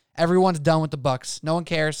over. Everyone's done with the Bucks. No one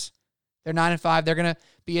cares. They're 9-5. They're going to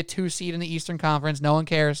be a 2 seed in the Eastern Conference. No one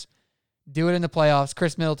cares. Do it in the playoffs.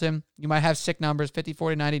 Chris Middleton, you might have sick numbers, 50,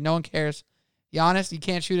 40, 90. No one cares. Giannis, you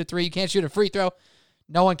can't shoot a 3. You can't shoot a free throw.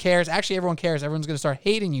 No one cares. Actually, everyone cares. Everyone's going to start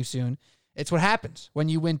hating you soon. It's what happens. When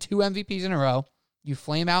you win 2 MVPs in a row, you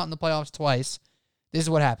flame out in the playoffs twice. This is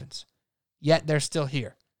what happens. Yet they're still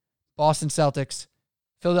here. Boston Celtics,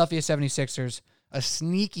 Philadelphia 76ers, a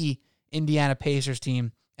sneaky Indiana Pacers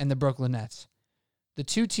team, and the Brooklyn Nets. The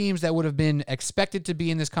 2 teams that would have been expected to be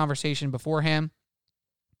in this conversation beforehand,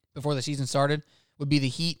 before the season started, would be the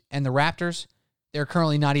Heat and the Raptors. They're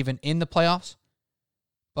currently not even in the playoffs,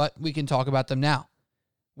 but we can talk about them now.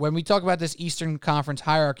 When we talk about this Eastern Conference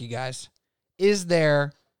hierarchy, guys, is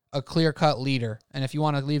there a clear-cut leader? And if you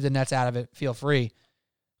want to leave the Nets out of it, feel free.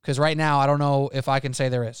 Because right now, I don't know if I can say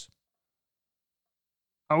there is.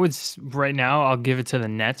 Right now, I'll give it to the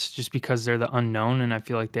Nets just because they're the unknown, and I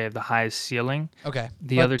feel like they have the highest ceiling. Okay.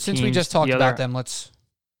 The But other since we teams- just talked the about other- them, let's...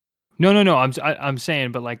 No. I'm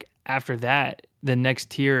saying, but like after that, the next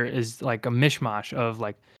tier is like a mishmash of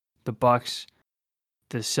like the Bucks,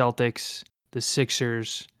 the Celtics, the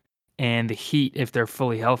Sixers, and the Heat if they're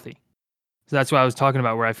fully healthy. So that's what I was talking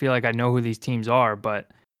about, where I feel like I know who these teams are, but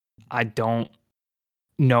I don't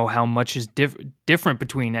know how much is different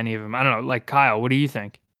between any of them. I don't know. Like Kyle, what do you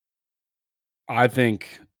think? I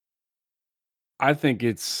think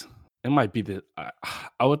it might be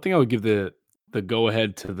I would think I would give the go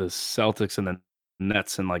ahead to the Celtics and the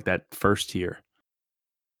Nets in like that first tier.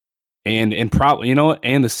 And probably, you know what,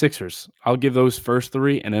 and the Sixers. I'll give those first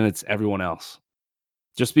 3 and then it's everyone else.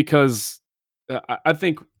 Just because I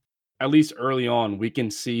think at least early on we can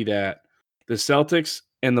see that the Celtics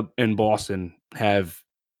and Boston have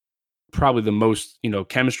probably the most,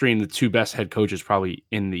 chemistry and the 2 best head coaches probably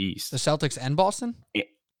in the East. The Celtics and Boston?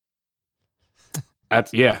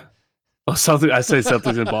 Yeah. Oh, Celtics. I say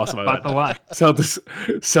Celtics and Boston. My About bad. the lie.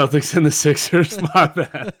 Celtics and the Sixers. My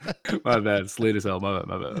bad. My bad. It's late as hell. My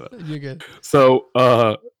bad. You're good. So,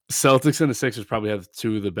 Celtics and the Sixers probably have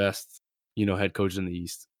 2 of the best, head coaches in the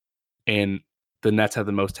East, and the Nets have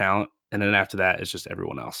the most talent. And then after that, it's just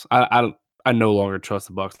everyone else. I no longer trust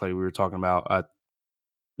the Bucks like we were talking about.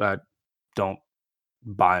 I don't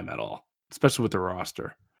buy them at all, especially with the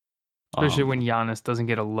roster. Especially when Giannis doesn't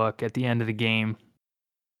get a look at the end of the game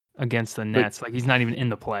against the Nets. Like he's not even in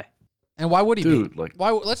the play. And why would he Dude, be? like-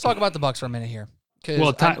 Why? Let's talk about the Bucks for a minute here.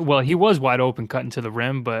 'Cause Well, he was wide open cutting to the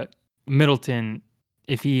rim, but Middleton,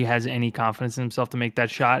 if he has any confidence in himself to make that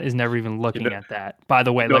shot, is never even looking at that. By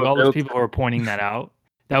the way, No, like all those Middleton- people who are pointing that out,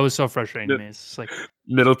 that was so frustrating to me. It's just like,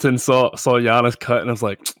 Middleton saw Giannis cut and I was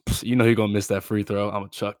like, he's gonna miss that free throw. I'm gonna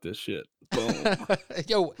chuck this shit. Boom.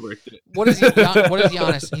 Yo, Bricked it. what is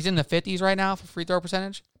Giannis? He's in the 50s right now for free throw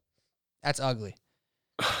percentage. That's ugly.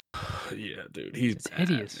 Yeah, dude, he's It's bad,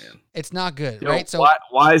 hideous. man. It's not good, Yo, right? So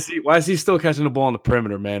why is he still catching the ball on the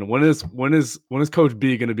perimeter, man? When is Coach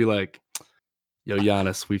B gonna be like, Yo,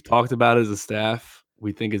 Giannis, we've talked about it as a staff.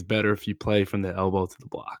 We think it's better if you play from the elbow to the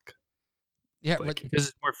block. Yeah, Like, Because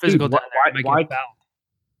it's more physical dude, down there. You might get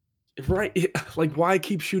fouled. right? Like, why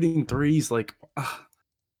keep shooting threes? Like,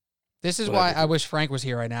 this is whatever, why I dude. wish Frank was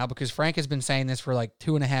here right now, because Frank has been saying this for like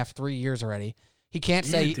 2.5, 3 years already. He can't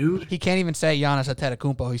say, dude. he can't even say Giannis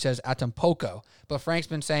Antetokounmpo. He says Atampoko. But Frank's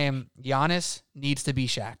been saying Giannis needs to be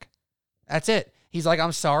Shaq. That's it. He's like,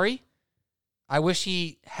 I'm sorry. I wish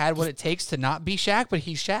he had what it takes to not be Shaq, but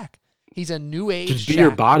he's Shaq. He's a new age Just be Shaq.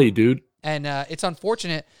 your body, dude. And it's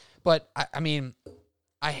unfortunate, but I mean,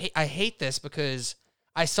 I hate this because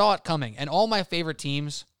I saw it coming. And all my favorite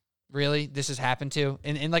teams, really, this has happened to.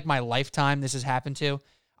 In like my lifetime, this has happened to.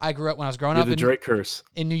 I grew up when I was growing You're up the Drake curse.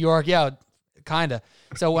 in New York. Yeah, kind of.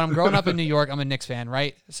 So when I'm growing up in New York, I'm a Knicks fan,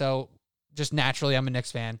 right? So just naturally, I'm a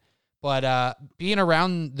Knicks fan. But being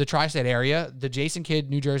around the tri-state area, the Jason Kidd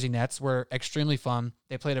New Jersey Nets were extremely fun.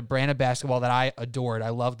 They played a brand of basketball that I adored. I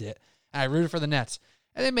loved it. And I rooted for the Nets.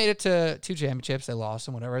 And they made it to 2 championships. They lost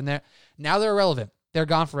and whatever. And now they're irrelevant. They're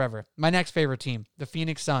gone forever. My next favorite team, the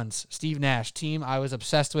Phoenix Suns, Steve Nash, team I was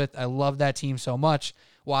obsessed with. I love that team so much.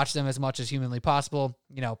 Watched them as much as humanly possible,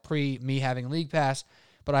 pre me having League Pass.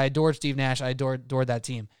 But I adored Steve Nash. I adored that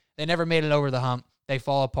team. They never made it over the hump. They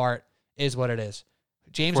fall apart. Is what it is.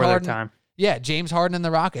 James For their Harden. time. Yeah, James Harden and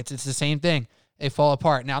the Rockets. It's the same thing. They fall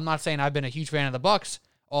apart. Now, I'm not saying I've been a huge fan of the Bucks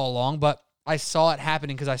all along, but I saw it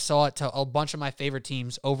happening because I saw it to a bunch of my favorite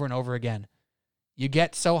teams over and over again. You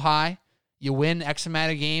get so high, you win X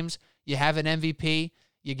amount of games, you have an MVP,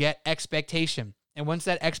 you get expectation. And once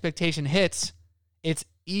that expectation hits, it's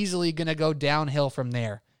easily going to go downhill from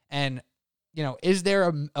there. And, is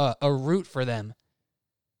there a route for them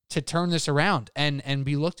to turn this around and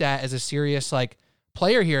be looked at as a serious,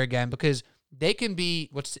 player here again? Because they can be,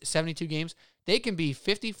 72 games? They can be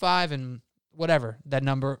 55 and whatever that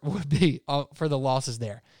number would be for the losses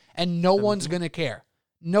there. And no one's going to care.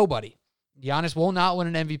 Nobody. Giannis will not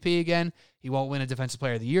win an MVP again. He won't win a Defensive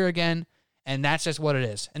Player of the Year again. And that's just what it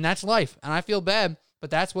is. And that's life. And I feel bad, but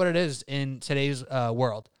that's what it is in today's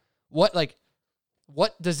world. What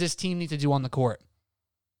does this team need to do on the court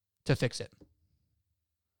to fix it?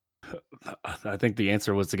 I think the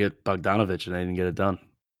answer was to get Bogdanovich, and they didn't get it done.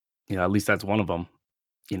 At least that's one of them.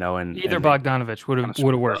 And Either and Bogdanovich would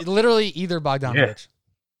have worked. Literally either Bogdanovich.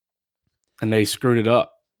 and they screwed it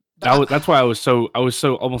up. That's why I was so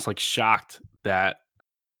almost like shocked that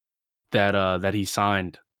he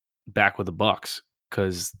signed back with the Bucks,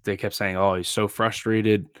 because they kept saying, "Oh, he's so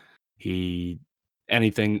frustrated.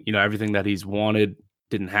 Everything that he's wanted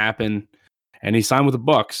didn't happen," and he signed with the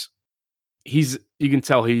Bucks. You can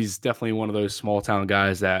tell he's definitely one of those small town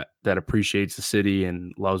guys that appreciates the city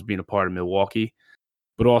and loves being a part of Milwaukee,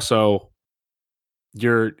 but also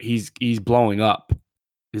he's blowing up.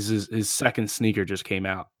 His second sneaker just came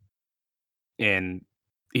out, and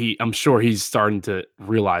I'm sure he's starting to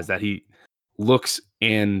realize that he looks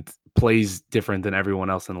and plays different than everyone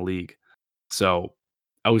else in the league. So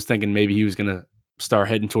I was thinking maybe he was going to start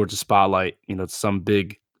heading towards the spotlight, some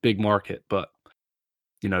big market, but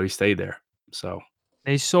he stayed there. So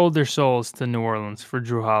They sold their souls to New Orleans for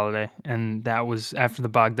Drew Holiday, and that was after the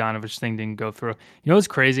Bogdanovich thing didn't go through. You know what's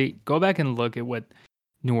crazy? Go back and look at what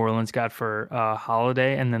New Orleans got for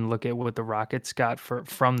Holiday, and then look at what the Rockets got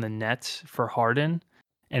from the Nets for Harden,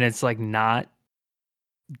 and it's not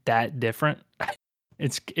that different.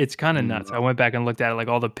 It's kind of nuts. I went back and looked at it,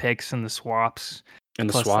 all the picks and the swaps. And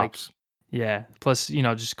the Plus, swaps. Yeah. Plus,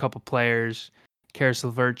 just a couple players. Karis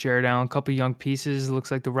LeVert, Jared Allen, a couple young pieces. It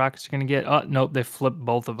looks like the Rockets are going to get. Oh, nope, they flipped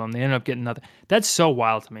both of them. They ended up getting nothing. That's so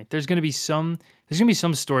wild to me. There's going to be some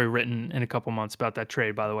story written in a couple months about that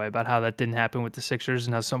trade, by the way, about how that didn't happen with the Sixers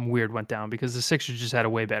and how something weird went down, because the Sixers just had a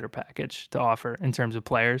way better package to offer in terms of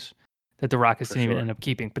players that the Rockets didn't even end up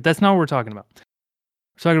keeping. But that's not what we're talking about.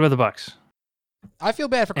 We're talking about the Bucks. I feel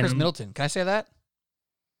bad for Chris Middleton. Can I say that?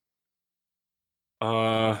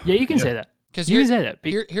 Yeah, you can say that. Because you can say that.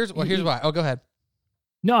 Here's why. Oh, go ahead.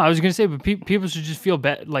 No, I was going to say, but people should just feel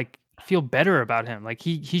better about him.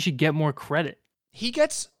 He should get more credit. He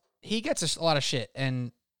gets a lot of shit,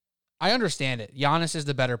 and I understand it. Giannis is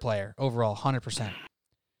the better player overall, 100%.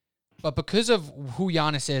 But because of who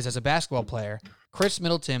Giannis is as a basketball player, Chris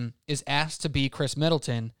Middleton is asked to be Chris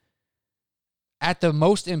Middleton at the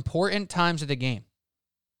most important times of the game.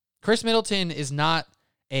 Chris Middleton is not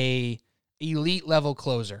a elite level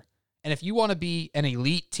closer. And if you want to be an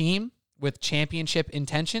elite team with championship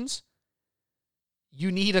intentions,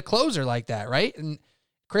 you need a closer like that, right? And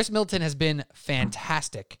Chris Middleton has been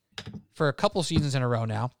fantastic for a couple seasons in a row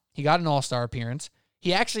now. He got an all-star appearance.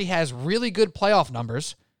 He actually has really good playoff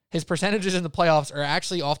numbers. His percentages in the playoffs are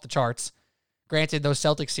actually off the charts. Granted, those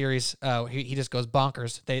Celtics series, he just goes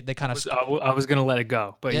bonkers. They kind of I was gonna let it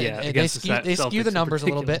go, but they skew the numbers a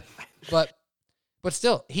little bit, but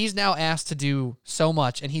still, he's now asked to do so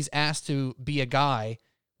much, and he's asked to be a guy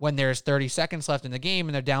when there's 30 seconds left in the game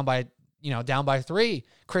and they're down by 3.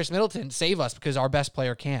 Chris Middleton, save us because our best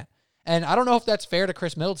player can't. And I don't know if that's fair to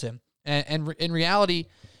Chris Middleton. And in reality,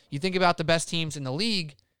 you think about the best teams in the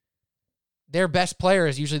league, their best player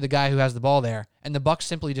is usually the guy who has the ball there, and the Bucks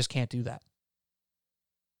simply just can't do that.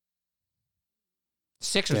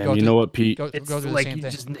 Sixers Damn, go you through, know what, Pete? go It's through like the same you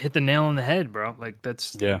thing. just hit the nail on the head, bro. Like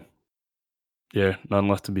that's Yeah, nothing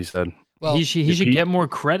left to be said. Well, he should get more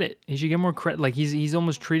credit. He should get more credit. Like he's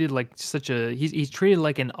almost treated like he's treated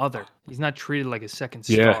like an other. He's not treated like a second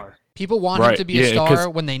Yeah. star. people want him Right, to be a yeah, star 'cause-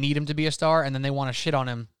 when they need him to be a star, and then they want to shit on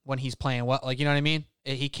him when he's playing well. Like, you know what I mean?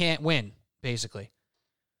 He can't win, basically.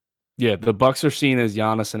 Yeah, the Bucks are seen as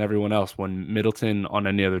Giannis and everyone else when Middleton on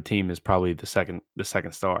any other team is probably the second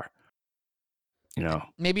star. You know,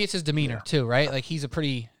 Maybe it's his demeanor too, right? Like he's a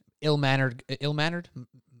pretty ill-mannered,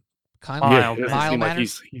 kind of Mild. it doesn't seem like mild-mannered.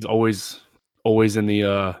 he's always in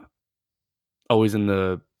the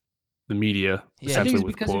media, Yeah. I think essentially it's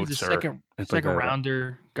with because he was a quotes or second things like that.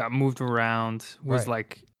 rounder, got moved around, was Right.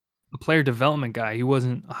 like a player development guy. He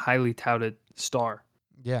wasn't a highly touted star.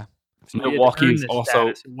 Yeah. So he had to Milwaukee earn is this also-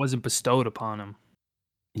 status. It wasn't bestowed upon him.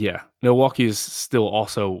 Yeah, Milwaukee is still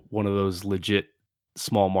also one of those legit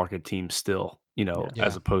small market teams still, you know, Yeah.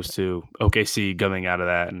 as opposed to OKC coming out of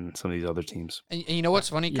that and some of these other teams. And you know what's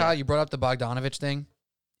funny, Yeah. Kyle? You brought up the Bogdanovich thing.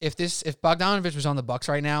 If Bogdanovich was on the Bucks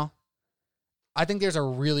right now, I think there's a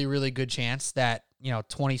really, really good chance that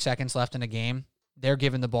 20 seconds left in a game, they're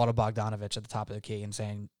giving the ball to Bogdanovich at the top of the key and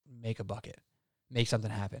saying, "Make a bucket, make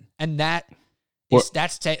something happen," and that's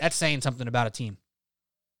saying something about a team.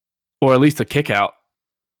 Or at least a kick out.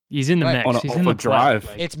 He's in the Right. mix. On a- He's off in a the play. drive.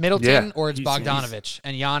 Like, It's Middleton Yeah, or it's he's- Bogdanovich,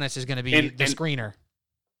 and Giannis is going to be And- the and- screener.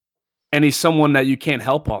 And he's someone that you can't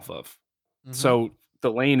help off of. Mhm. So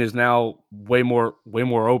the lane is now way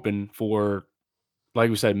more open for, like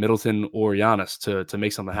we said, Middleton or Giannis to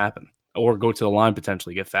make something happen, or go to the line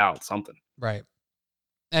potentially, get fouled, something. Right.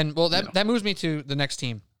 And well, Yeah. that moves me to the next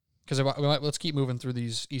team because let's keep moving through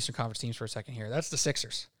these Eastern Conference teams for a second here. That's the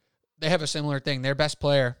Sixers. They have a similar thing. Their best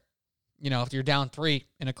player, if you're down 3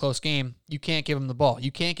 in a close game, you can't give him the ball.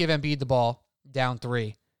 You can't give Embiid the ball down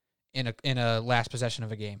 3 in a last possession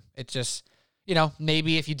of a game. It's just,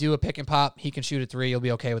 maybe if you do a pick and pop, he can shoot a 3, you'll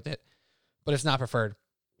be okay with it. But it's not preferred.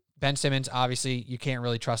 Ben Simmons, obviously, you can't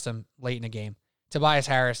really trust him late in a game. Tobias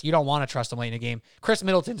Harris, you don't want to trust him late in a game. Chris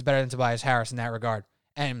Middleton's better than Tobias Harris in that regard.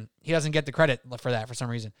 And he doesn't get the credit for that for some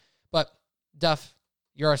reason. But, Duff,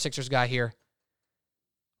 you're our Sixers guy here.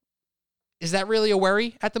 Is that really a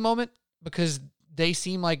worry at the moment? Because they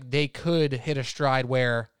seem like they could hit a stride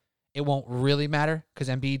where it won't really matter because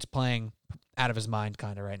Embiid's playing out of his mind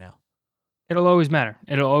kind of right now. It'll always matter.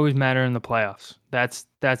 It'll always matter in the playoffs. That's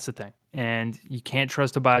the thing. And you can't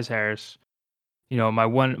trust Tobias Harris. My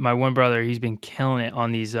one brother, he's been killing it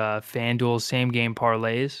on these FanDuel same game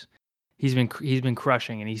parlays. He's been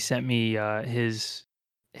crushing, and he sent me his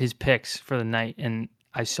picks for the night, and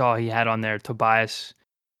I saw he had on there Tobias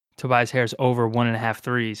Harris over 1.5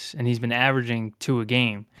 threes, and he's been averaging 2 a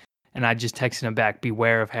game. And I just texted him back,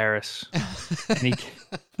 beware of Harris. And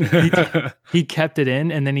he kept it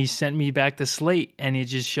in, and then he sent me back the slate, and it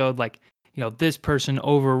just showed this person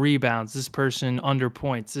over rebounds, this person under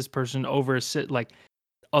points, this person over assist. Like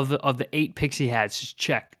of the 8 picks he had, it's just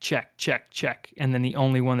check, check, check, check, and then the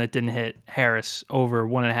only one that didn't hit, Harris over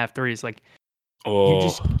 1.5 threes. Like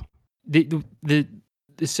the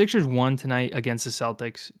Sixers won tonight against the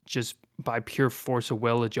Celtics just by pure force of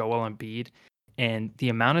will of Joel Embiid. And the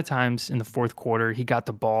amount of times in the fourth quarter he got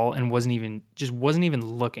the ball and wasn't even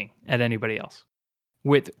looking at anybody else,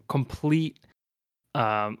 with complete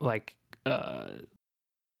I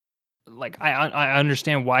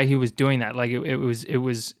understand why he was doing that. Like it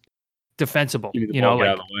was defensible, Give me the ball, get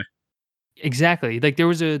out of the way. Exactly. Like there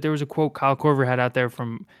was a quote Kyle Korver had out there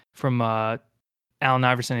from Allen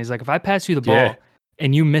Iverson. He's like, if I pass you the ball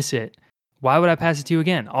and you miss it, why would I pass it to you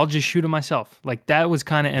again? I'll just shoot it myself. Like that was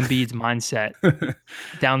kind of Embiid's mindset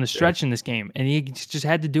down the stretch in this game. And he just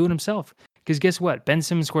had to do it himself. Because guess what? Ben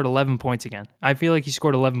Simmons scored 11 points again. I feel like he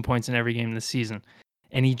scored 11 points in every game this season.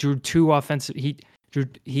 And he drew 2 offensive.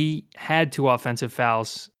 He had 2 offensive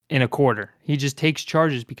fouls in a quarter. He just takes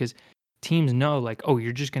charges because teams know, like, oh,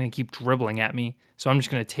 you're just going to keep dribbling at me, so I'm just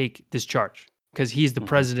going to take this charge. Because he's the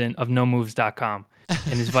president of NoMoves.com, and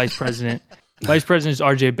his vice president is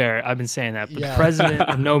RJ Barrett. I've been saying that, but the president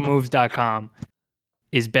of NoMoves.com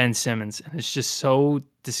is Ben Simmons. And it's just so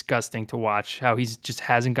disgusting to watch how he's just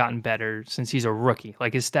hasn't gotten better since he's a rookie.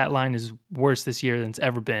 Like his stat line is worse this year than it's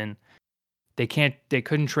ever been. They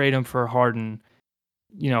couldn't trade him for Harden.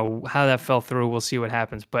 You know, how that fell through, we'll see what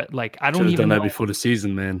happens. But like, I Should don't have even done that know. before the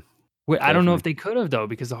season, man. I don't know if they could have though,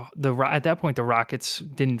 because at that point the Rockets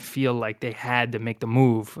didn't feel like they had to make the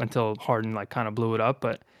move until Harden like kind of blew it up.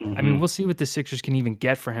 But I mean, we'll see what the Sixers can even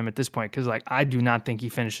get for him at this point, because like I do not think he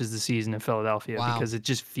finishes the season in Philadelphia because it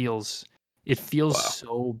just feels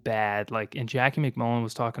so bad. Like, and Jackie McMullen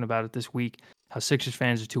was talking about it this week, how Sixers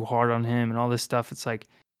fans are too hard on him and all this stuff. It's like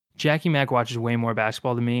Jackie Mack watches way more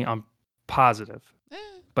basketball than me. I'm positive,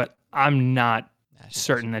 but I'm not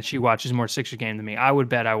certain that she watches more Sixers game than me. I would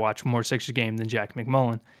bet I watch more Sixers game than Jack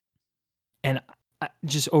McMullen. And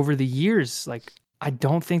just over the years, like, I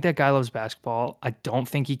don't think that guy loves basketball. I don't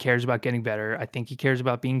think he cares about getting better. I think he cares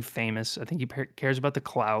about being famous. I think he cares about the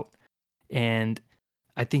clout. And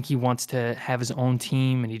I think he wants to have his own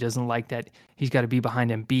team, and he doesn't like that he's got to be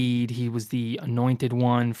behind Embiid. He was the anointed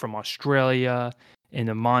one from Australia in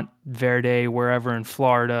the Montverde, wherever in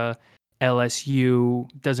Florida. LSU,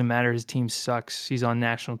 doesn't matter. His team sucks. He's on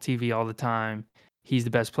national TV all the time. He's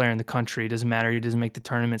the best player in the country. Doesn't matter. He doesn't make the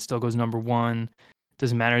tournament, still goes number one.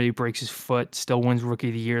 Doesn't matter. He breaks his foot, still wins Rookie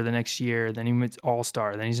of the Year the next year. Then he wins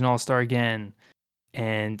All-Star. Then he's an All-Star again.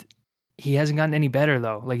 And he hasn't gotten any better,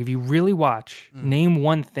 though. Like, if you really watch, name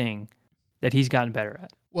one thing that he's gotten better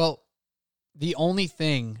at. Well, the only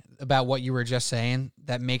thing about what you were just saying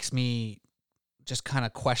that makes me just kind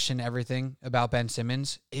of question everything about Ben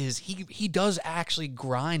Simmons is he does actually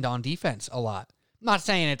grind on defense a lot. I'm not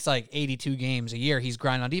saying it's like 82 games a year he's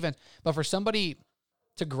grinding on defense, but for somebody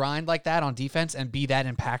to grind like that on defense and be that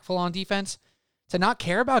impactful on defense, to not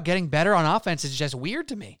care about getting better on offense is just weird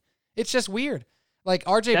to me. It's just weird. Like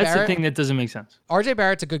RJ Barrett. That's the thing that doesn't make sense. RJ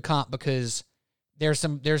Barrett's a good comp because there's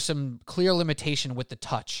some clear limitation with the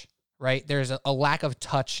touch, right? There's a lack of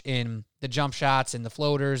touch in the jump shots and the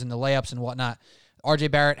floaters and the layups and whatnot.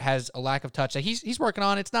 RJ Barrett has a lack of touch that he's working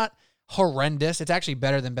on. It's not horrendous. It's actually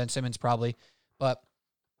better than Ben Simmons probably, but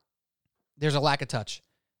there's a lack of touch.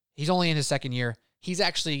 He's only in his second year. He's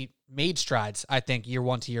actually made strides, I think, year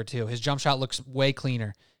one to year two. His jump shot looks way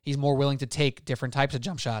cleaner. He's more willing to take different types of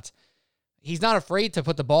jump shots. He's not afraid to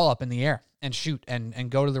put the ball up in the air and shoot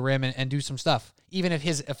and go to the rim and do some stuff, even if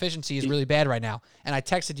his efficiency is really bad right now. And I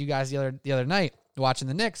texted you guys the other night watching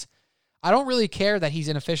the Knicks. I don't really care that he's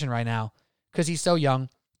inefficient right now because he's so young,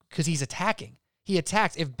 because he's attacking. He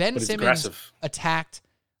attacks. If Ben Simmons attacked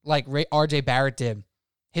like RJ Barrett did,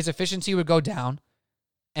 his efficiency would go down,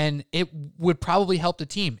 and it would probably help the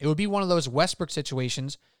team. It would be one of those Westbrook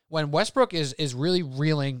situations when Westbrook is really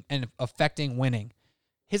reeling and affecting winning.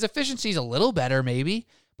 His efficiency is a little better maybe,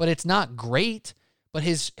 but it's not great. But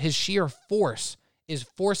his sheer force is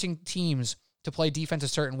forcing teams to play defense a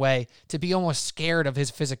certain way, to be almost scared of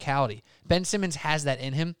his physicality. Ben Simmons has that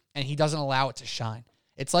in him, and he doesn't allow it to shine.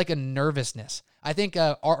 It's like a nervousness. I think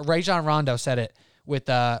Rajon Rondo said it with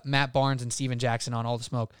Matt Barnes and Steven Jackson on All the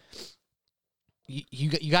Smoke.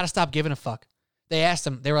 You got to stop giving a fuck. They asked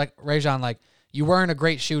him, they were like, Rajon, like, you weren't a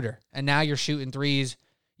great shooter, and now you're shooting threes.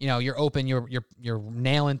 You know, you're open, you're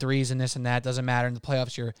nailing threes and this and that. Doesn't matter in the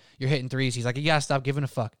playoffs. You're hitting threes. He's like, you gotta stop giving a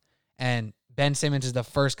fuck. And Ben Simmons is the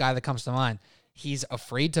first guy that comes to mind. He's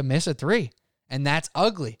afraid to miss a three, and that's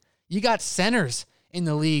ugly. You got centers in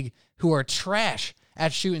the league who are trash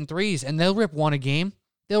at shooting threes, and they'll rip one a game.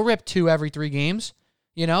 They'll rip two every 3 games.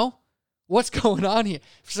 You know what's going on here?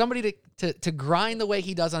 For somebody to grind the way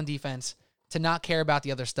he does on defense, to not care about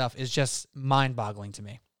the other stuff, is just mind-boggling to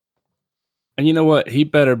me. And you know what? He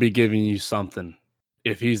better be giving you something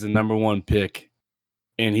if he's the number 1 pick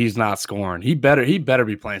and he's not scoring. He better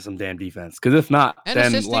be playing some damn defense. Because if not, and then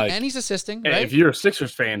assisting, like, and he's assisting. Right? If you're a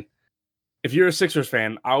Sixers fan,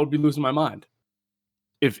 I would be losing my mind.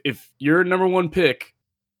 If your number 1 pick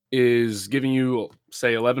is giving you,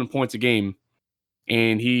 say, 11 points a game,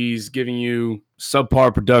 and he's giving you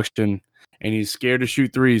subpar production, and he's scared to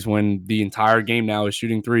shoot threes when the entire game now is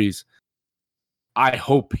shooting threes, I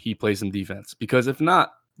hope he plays some defense, because if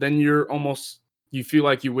not, then you feel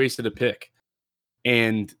like you wasted a pick.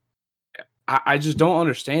 And I just don't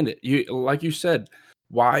understand it. Like you said,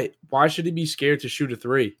 why should he be scared to shoot a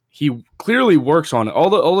three? He clearly works on it. All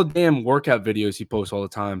the damn workout videos he posts all the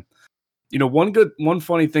time. You know, one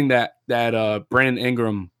funny thing that Brandon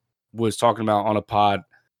Ingram was talking about on a pod,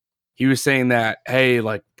 he was saying that, hey,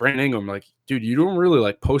 like, Brandon Ingram, like, dude, you don't really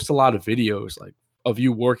like post a lot of videos like of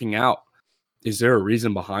you working out. Is there a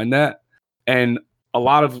reason behind that? And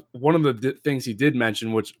one of the things he did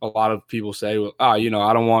mention, which a lot of people say, well, I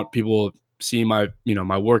don't want people seeing my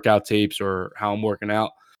workout tapes or how I'm working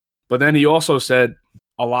out. But then he also said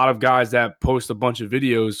a lot of guys that post a bunch of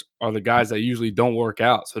videos are the guys that usually don't work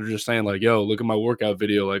out. So they're just saying like, yo, look at my workout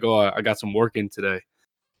video. Like, oh, I got some work in today.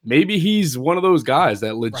 Maybe he's one of those guys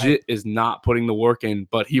that legit is not putting the work in,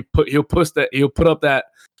 but he'll put up that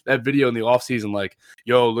video in the offseason like,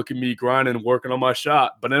 yo, look at me grinding, working on my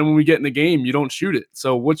shot. But then when we get in the game, you don't shoot it.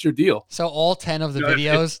 So what's your deal? So all 10 of the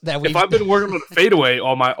videos if I've been working on a fadeaway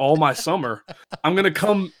all my summer, I'm gonna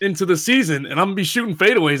come into the season and I'm gonna be shooting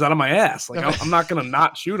fadeaways out of my ass. Like I'm not gonna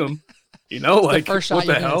not shoot them. Like the first shot what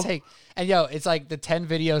the you're hell? Gonna take. And it's like the 10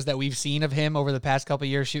 videos that we've seen of him over the past couple of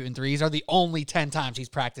years shooting threes are the only 10 times he's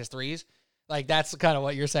practiced threes. Like that's kind of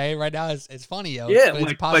what you're saying right now. It's funny, yo. Yeah,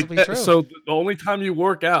 it's possibly true. So the only time you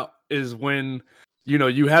work out is when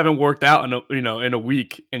you haven't worked out in a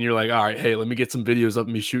week, and you're like, all right, hey, let me get some videos of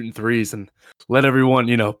me shooting threes and let everyone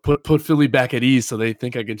put Philly back at ease so they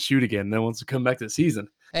think I can shoot again. And then once we come back to the season,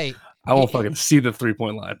 hey, I won't fucking see the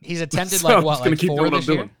 3-point line. He's attempted So like I'm what, just gonna like keep 4 doing what this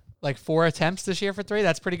I'm year? doing. Like 4 attempts this year for 3.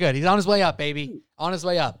 That's pretty good. He's on his way up, baby. On his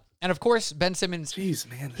way up. And of course, Ben Simmons, Jeez,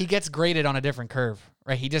 man. he gets graded on a different curve,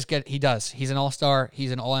 right? He does. He's an all-star.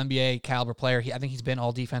 He's an all-NBA caliber player. I think he's been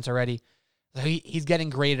all defense already. So he's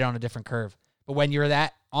getting graded on a different curve. But when you're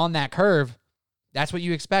on that curve, that's what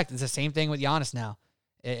you expect. It's the same thing with Giannis now.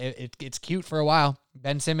 It's cute for a while.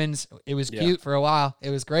 Ben Simmons, it was cute for a while.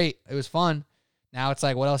 It was great. It was fun. Now it's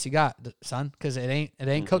like, what else you got, son? Because it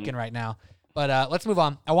ain't cooking right now. But let's move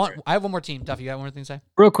on. I have one more team. Duffy, you got one more thing to say?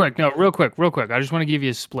 Real quick. I just want to give you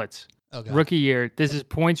his splits. Oh, God. Rookie year, this is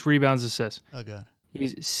points, rebounds, assists. Oh, God.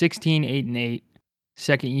 He's 16, 8, and 8.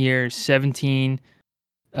 Second year, 17,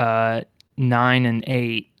 9, and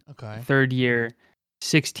 8. Okay. Third year,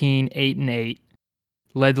 16, 8, and 8.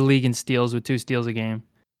 Led the league in steals with 2 steals a game.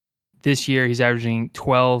 This year, he's averaging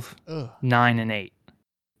 12, 9, and 8.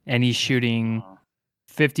 And he's shooting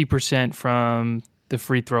 50% from the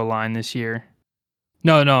free throw line this year.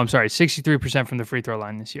 No, I'm sorry, 63% from the free throw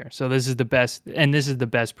line this year. So this is the best, and this is the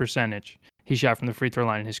best percentage he shot from the free throw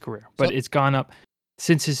line in his career. But it's gone up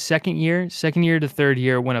since his second year to third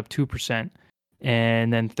year went up 2%,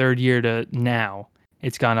 and then third year to now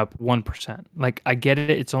it's gone up 1%. Like I get it,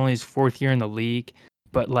 it's only his 4th year in the league,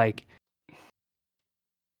 but like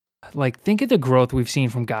think of the growth we've seen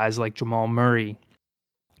from guys like Jamal Murray,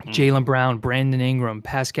 Jaylen Brown, Brandon Ingram,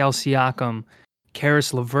 Pascal Siakam,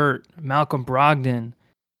 Karis LeVert, Malcolm Brogdon.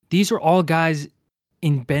 These are all guys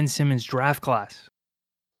in Ben Simmons' draft class.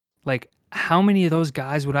 Like, how many of those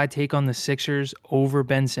guys would I take on the Sixers over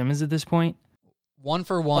Ben Simmons at this point? 1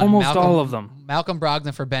 for 1. Almost all of them. Malcolm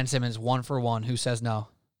Brogdon for Ben Simmons, 1 for 1. Who says no?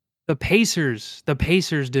 The Pacers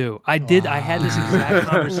do. I had this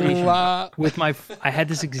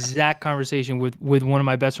exact conversation with one of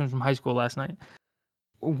my best friends from high school last night,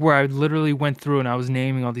 where I literally went through and I was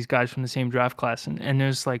naming all these guys from the same draft class. And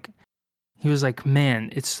there's like, he was like, man,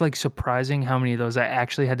 it's like surprising how many of those I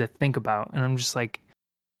actually had to think about. And I'm just like,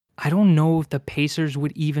 I don't know if the Pacers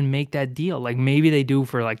would even make that deal. Like maybe they do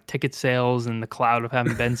for like ticket sales and the cloud of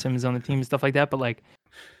having Ben Simmons on the team and stuff like that. But like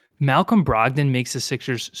Malcolm Brogdon makes the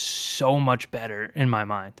Sixers so much better in my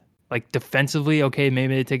mind. Like defensively, okay,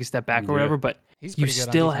 maybe they take a step back or whatever, but you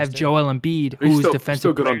still have Joel Embiid, who's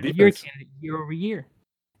defensive player of the year candidate year over year.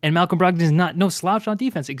 And Malcolm Brogdon is no slouch on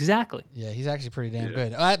defense. Exactly. Yeah, he's actually pretty damn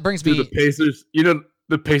good. That brings me. The Pacers,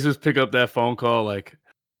 the Pacers pick up that phone call like,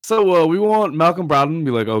 so we want Malcolm Brogdon to be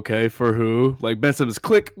like, okay, for who? Like Ben Simmons,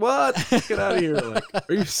 click, what? Get out of here. Like,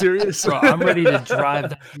 are you serious? Bro, I'm ready to drive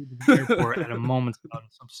that to the airport at a moment's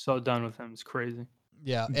notice. I'm so done with him. It's crazy.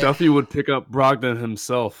 Yeah. Duffy would pick up Brogdon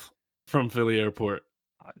himself from Philly Airport.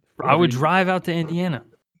 I would drive out to Indiana.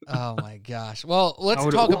 Oh my gosh. Well, let's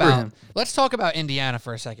talk about Indiana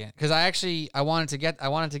for a second, because I wanted to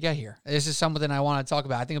get here. This is something I want to talk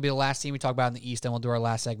about. I think it'll be the last team we talk about in the East, and we'll do our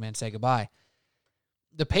last segment and say goodbye.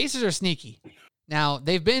 The Pacers are sneaky. Now,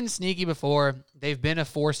 they've been sneaky before. They've been a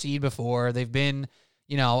 4 seed before. They've been,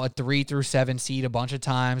 a 3 through 7 seed a bunch of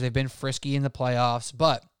times. They've been frisky in the playoffs,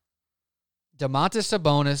 but Domantas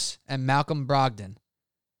Sabonis and Malcolm Brogdon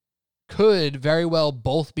could very well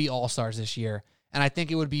both be all-stars this year. And I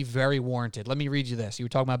think it would be very warranted. Let me read you this. You were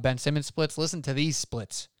talking about Ben Simmons splits. Listen to these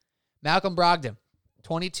splits. Malcolm Brogdon,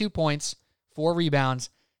 22 points, 4 rebounds,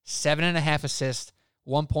 7.5 assists,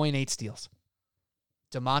 1.8 steals.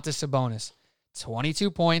 Domantas Sabonis,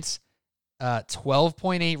 22 points,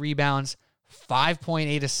 12.8 rebounds,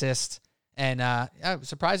 5.8 assists, and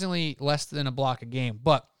surprisingly less than a block a game.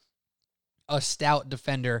 But a stout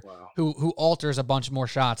defender who alters a bunch more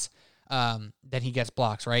shots than he gets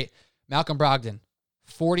blocks, right? Malcolm Brogdon,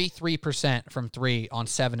 43% from 3 on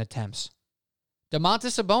 7 attempts.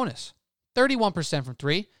 Domantas Sabonis, 31% from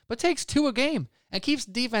three, but takes 2 a game and keeps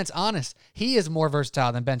defense honest. He is more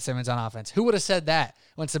versatile than Ben Simmons on offense. Who would have said that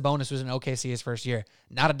when Sabonis was in OKC his first year?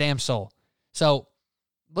 Not a damn soul. So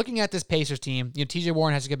looking at this Pacers team, TJ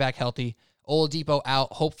Warren has to get back healthy. Oladipo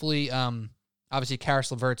out. Hopefully, obviously,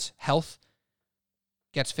 Karis LeVert's health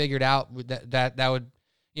gets figured out. That would,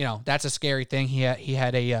 that's a scary thing. He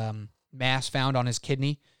had a mass found on his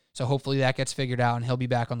kidney. So hopefully that gets figured out and he'll be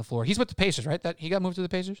back on the floor. He's with the Pacers, right? That he got moved to the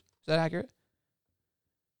Pacers? Is that accurate?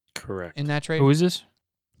 Correct. In that trade? Who is this?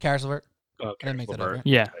 Karis LeVert. Okay. I didn't make that up, right?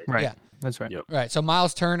 Yeah, right. Yeah. That's right. Yep. Right. So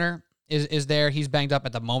Miles Turner is there. He's banged up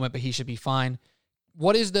at the moment, but he should be fine.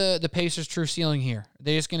 What is the Pacers' true ceiling here? Are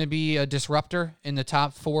they just going to be a disruptor in the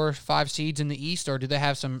top 4 or 5 seeds in the East, or do they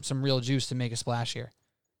have some real juice to make a splash here?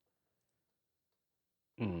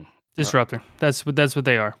 Disruptor. That's what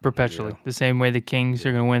they are perpetually. Yeah. The same way the Kings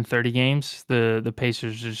are going to win 30 games, the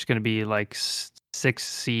Pacers are just going to be like 6th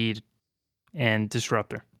seed and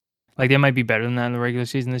disruptor. Like they might be better than that in the regular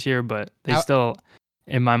season this year, but they still,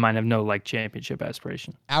 in my mind, have no like championship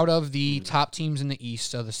aspiration. Out of the top teams in the East,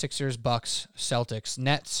 so the Sixers, Bucks, Celtics,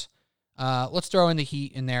 Nets, let's throw in the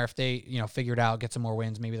Heat in there if they figure it out, get some more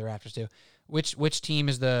wins. Maybe the Raptors do. Which team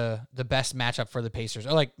is the best matchup for the Pacers?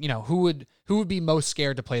 Or who would be most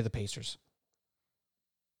scared to play the Pacers?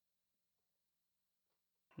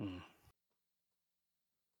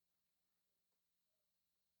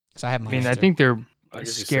 Because I have my I think they're a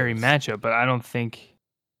scary matchup, but I don't think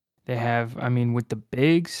they have. I mean, with the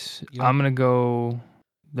bigs, I'm gonna go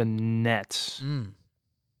the Nets.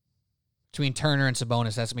 Between Turner and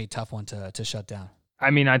Sabonis, that's gonna be a tough one to shut down. I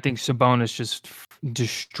mean, I think Sabonis just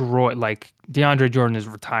destroyed. Like DeAndre Jordan is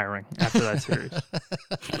retiring after that series.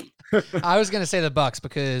 I was gonna say the Bucks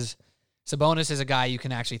because Sabonis is a guy you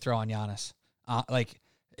can actually throw on Giannis.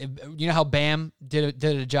 You know how Bam did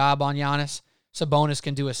a job on Giannis. Sabonis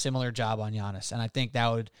can do a similar job on Giannis, and I think that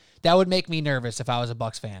would make me nervous if I was a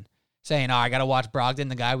Bucks fan, saying, "Oh, I got to watch Brogdon,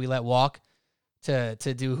 the guy we let walk, to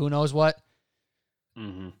do who knows what."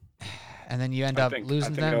 Mm-hmm. And then you end up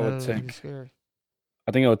losing them.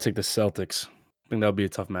 I think I would take the Celtics. I think that would be a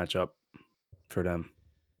tough matchup for them.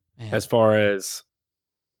 Man. As far as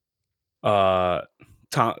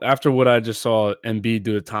after what I just saw Embiid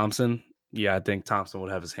do to Thompson, yeah, I think Thompson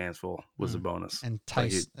would have his hands full with Sabonis. And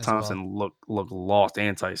Tice Thompson looked lost,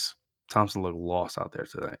 and Tice. Thompson looked lost out there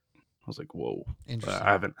today. I was like, whoa. Interesting.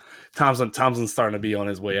 I haven't. Thompson's starting to be on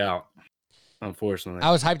his way out. Unfortunately,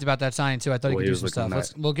 I was hyped about that signing too. I thought he could do some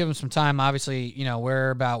stuff. We'll give him some time. Obviously,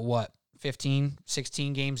 we're about 15,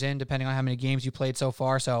 16 games in, depending on how many games you played so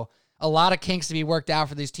far. So a lot of kinks to be worked out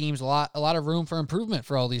for these teams. A lot of room for improvement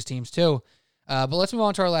for all these teams too. But let's move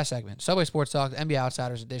on to our last segment. Subway Sports Talk, the NBA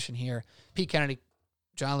Outsiders edition here. Pete Kennedy,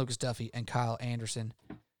 John Lucas Duffy, and Kyle Anderson.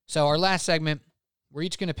 So our last segment, we're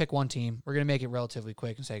each going to pick one team. We're going to make it relatively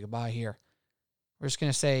quick and say goodbye here. We're just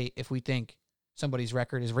going to say if we think somebody's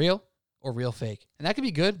record is real or real fake. And that could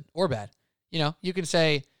be good or bad. You can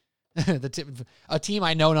say a team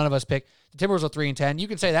I know none of us pick. The Timberwolves are 3-10. You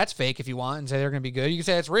can say that's fake if you want and say they're going to be good. You can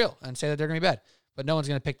say it's real and say that they're going to be bad. But no one's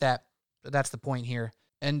going to pick that. That's the point here.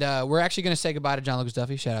 And we're actually going to say goodbye to John Lucas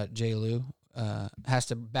Duffy. Shout out Jay Lou. Has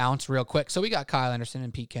to bounce real quick. So we got Kyle Anderson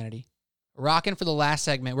and Pete Kennedy rocking for the last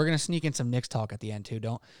segment. We're going to sneak in some Knicks talk at the end too.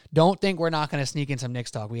 Don't think we're not going to sneak in some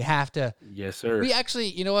Knicks talk. We have to. Yes, sir. We actually,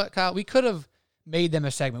 you know what, Kyle? We could have made them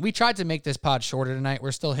a segment. We tried to make this pod shorter tonight.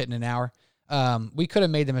 We're still hitting an hour. We could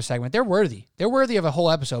have made them a segment. They're worthy. They're worthy of a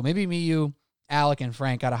whole episode. Maybe me, you, Alec, and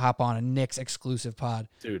Frank got to hop on a Knicks exclusive pod.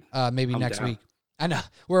 Dude, maybe I'm next down. week. I know.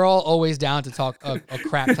 We're all always down to talk a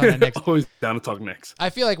crap ton of Knicks. Always down to talk Knicks.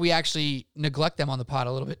 I feel like we actually neglect them on the pod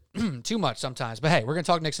a little bit too much sometimes. But hey, we're going to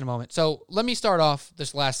talk Knicks in a moment. So let me start off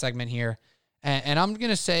this last segment here. And I'm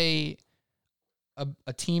going to say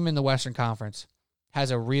a team in the Western Conference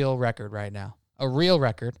has a real record right now. A real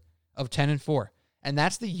record of 10-4. And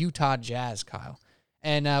that's the Utah Jazz, Kyle.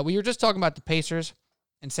 And we were just talking about the Pacers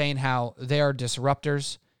and saying how they are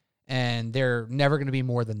disruptors. And they're never going to be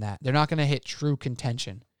more than that. They're not going to hit true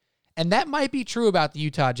contention. And that might be true about the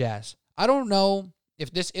Utah Jazz. I don't know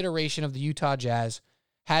if this iteration of the Utah Jazz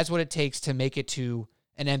has what it takes to make it to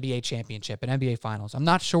an NBA championship, an NBA finals. I'm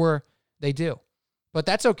not sure they do. But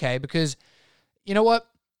that's okay because, you know what?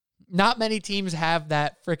 Not many teams have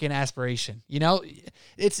that freaking aspiration.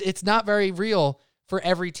 It's not very real for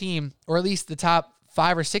every team, or at least the top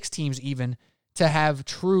 5 or 6 teams even, to have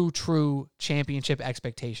true championship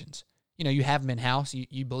expectations. You have them in-house.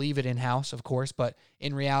 You believe it in-house, of course, but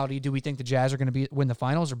in reality, do we think the Jazz are going to win the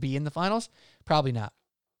finals or be in the finals? Probably not.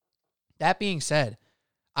 That being said,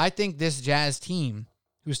 I think this Jazz team,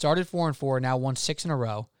 who started 4-4, now won 6 in a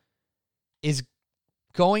row, is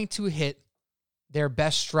going to hit their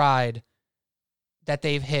best stride that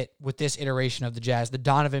they've hit with this iteration of the Jazz, the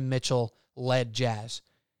Donovan Mitchell-led Jazz.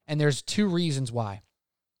 And there's two reasons why.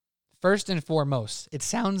 First and foremost, it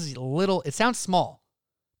sounds small,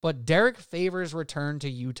 but Derek Favors' return to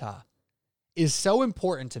Utah is so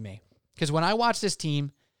important to me. Because when I watch this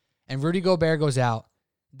team and Rudy Gobert goes out,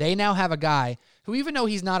 they now have a guy who, even though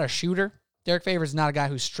he's not a shooter, Derek Favors is not a guy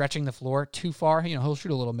who's stretching the floor too far. He'll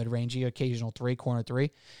shoot a little mid-rangey, occasional corner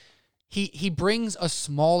three. He brings a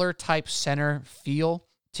smaller type center feel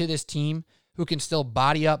to this team who can still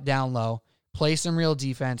body up down low, play some real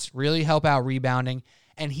defense, really help out rebounding.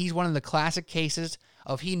 And he's one of the classic cases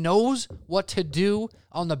of he knows what to do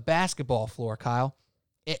on the basketball floor, Kyle.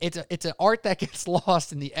 It's an art that gets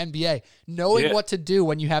lost in the NBA, knowing what to do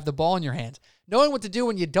when you have the ball in your hands, knowing what to do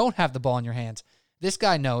when you don't have the ball in your hands. This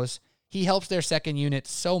guy knows. He helps their second unit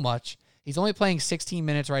so much. He's only playing 16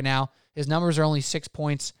 minutes right now. His numbers are only 6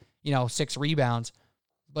 points, 6 rebounds,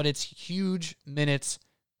 but it's huge minutes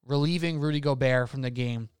relieving Rudy Gobert from the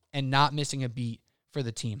game and not missing a beat for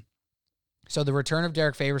the team. So the return of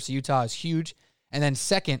Derek Favors to Utah is huge. And then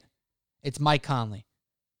second, it's Mike Conley.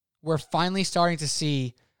 We're finally starting to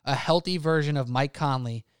see a healthy version of Mike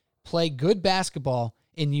Conley play good basketball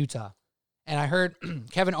in Utah. And I heard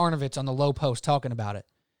Kevin Arnovitz on the Low Post talking about it.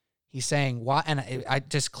 He's saying, why? And I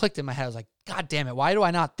just clicked in my head. I was like, God damn it. Why do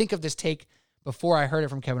I not think of this take before I heard it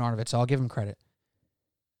from Kevin Arnovitz? So I'll give him credit.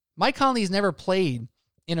 Mike Conley's never played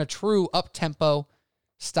in a true up-tempo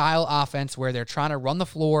style offense where they're trying to run the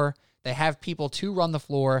floor. They have people to run the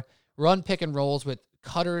floor, run pick and rolls with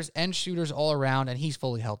cutters and shooters all around, and he's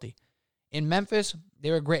fully healthy. In Memphis,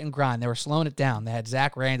 they were grit and grind. They were slowing it down. They had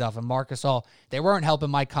Zach Randolph and Marc Gasol. They weren't helping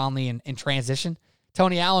Mike Conley in transition.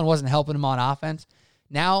 Tony Allen wasn't helping him on offense.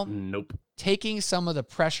 Now, taking some of the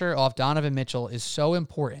pressure off Donovan Mitchell is so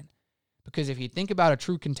important because if you think about a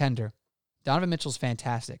true contender, Donovan Mitchell's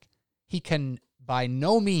fantastic. He can, by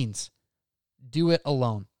no means, do it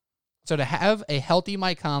alone. So to have a healthy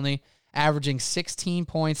Mike Conley averaging 16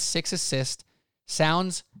 points, 6 assists,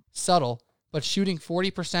 sounds subtle, but shooting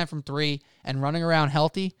 40% from three and running around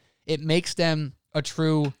healthy, it makes them a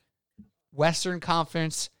true Western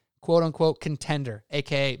Conference, quote-unquote, contender,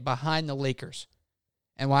 a.k.a. behind the Lakers.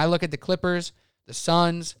 And when I look at the Clippers, the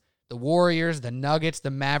Suns, the Warriors, the Nuggets,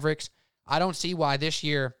 the Mavericks, I don't see why this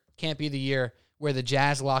year can't be the year where the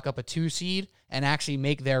Jazz lock up a 2 seed and actually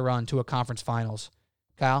make their run to a conference finals.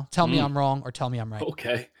 Kyle, tell me I'm wrong or tell me I'm right.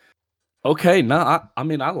 Okay. No, I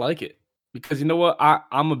mean, I like it because you know what?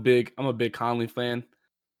 I'm a big Conley fan,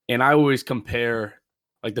 and I always compare,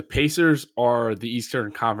 like, the Pacers are the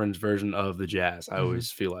Eastern Conference version of the Jazz. I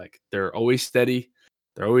always feel like they're always steady.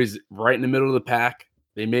 They're always right in the middle of the pack.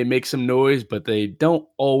 They may make some noise, but they don't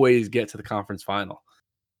always get to the conference final.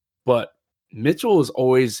 But Mitchell is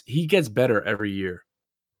always, he gets better every year.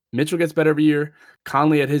 Mitchell gets better every year.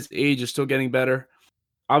 Conley at his age is still getting better.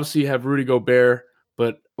 Obviously, you have Rudy Gobert,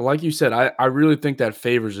 but like you said, I really think that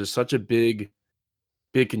Favors is such a big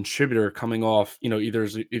contributor coming off, either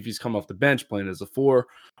if he's come off the bench, playing as a 4,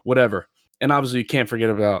 whatever. And obviously, you can't forget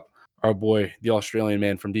about our boy, the Australian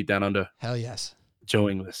man from deep down under. Hell yes. Joe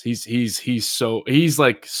Ingles. He's so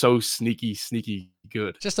sneaky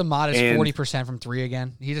good. Just a modest 40% from three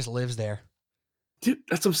again. He just lives there. Dude,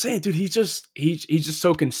 that's what I'm saying. Dude, he's just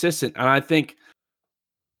so consistent. And I think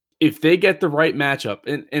if they get the right matchup,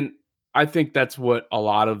 and I think that's what a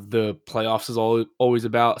lot of the playoffs is always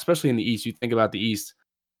about, especially in the East. You think about the East,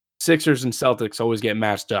 Sixers and Celtics always get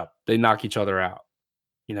matched up. They knock each other out,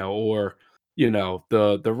 or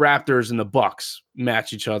the Raptors and the Bucks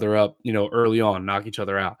match each other up, early on, knock each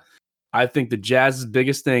other out. I think the Jazz's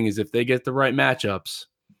biggest thing is if they get the right matchups,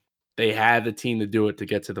 they have the team to do it to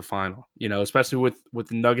get to the final, especially with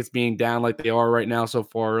the Nuggets being down like they are right now so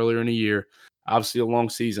far earlier in the year, obviously a long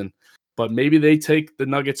season, but maybe they take the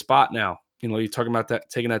Nuggets spot now. You're talking about that,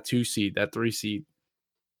 taking that 2 seed, that 3 seed.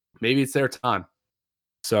 Maybe it's their time.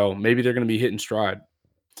 So maybe they're going to be hitting stride.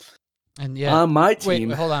 And yeah, my team.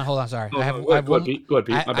 Wait, hold on. Sorry. Go ahead, Pete.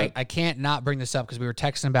 I can't not bring this up because we were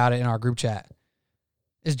texting about it in our group chat.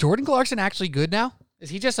 Is Jordan Clarkson actually good now? Is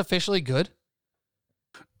he just officially good?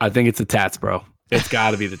 I think it's the tats, bro. It's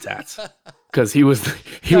got to be the tats because he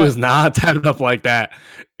was not tatted up like that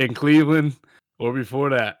in Cleveland or before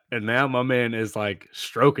that, and now my man is like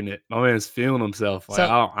stroking it. My man is feeling himself. Like,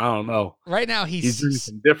 I don't know. Right now he's doing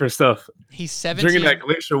some different stuff. He's 17. Drinking that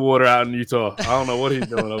glacier water out in Utah. I don't know what he's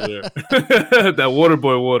doing over there. That water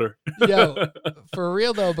boy water. Yo, for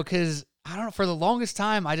real though, because I don't know. For the longest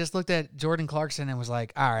time, I just looked at Jordan Clarkson and was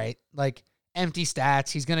like, all right, like empty stats.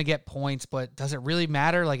 He's gonna get points, but does it really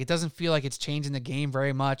matter? Like, it doesn't feel like it's changing the game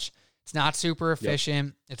very much. It's not super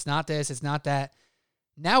efficient. It's not this. It's not that.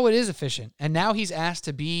 Now it is efficient. And now he's asked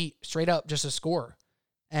to be straight up just a scorer.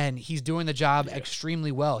 And he's doing the job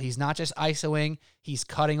extremely well. He's not just ISOing. He's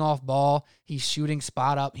cutting off ball. He's shooting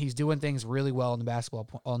spot up. He's doing things really well on the basketball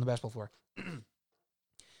floor.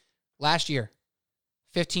 Last year,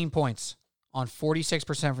 15 points on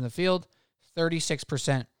 46% from the field,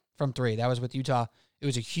 36% from three. That was with Utah. It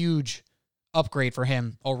was a huge upgrade for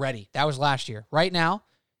him already. That was last year. Right now,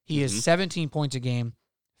 he is 17 points a game,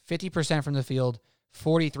 50% from the field,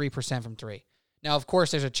 43% from three. Now, of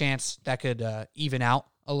course, there's a chance that could even out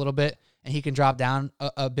a little bit, and he can drop down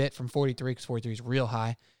a bit from 43 because 43 is real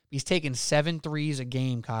high. He's taking 7 threes a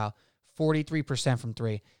game, Kyle, 43% from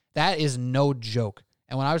three. That is no joke.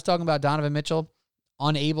 And when I was talking about Donovan Mitchell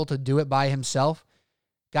unable to do it by himself,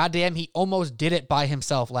 goddamn, he almost did it by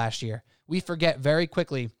himself last year. We forget very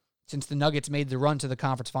quickly, since the Nuggets made the run to the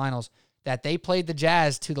conference finals, that they played the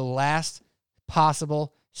Jazz to the last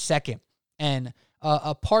possible second. And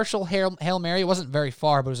a partial Hail Mary, it wasn't very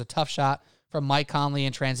far, but it was a tough shot from Mike Conley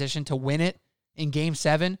in transition to win it in Game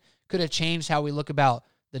 7. Could have changed how we look about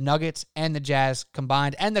the Nuggets and the Jazz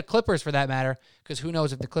combined, and the Clippers for that matter, because who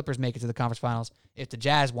knows if the Clippers make it to the conference finals if the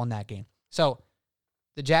Jazz won that game. So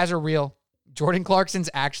the Jazz are real. Jordan Clarkson's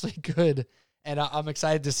actually good, and I'm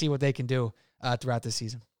excited to see what they can do throughout this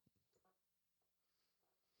season.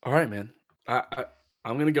 All right, man. I'm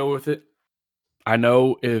gonna go with it. I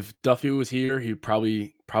know if Duffy was here, he'd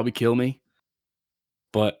probably kill me.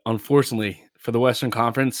 But unfortunately, for the Western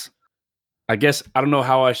Conference, I guess I don't know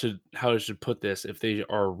how I should put this. If they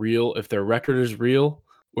are real, if their record is real,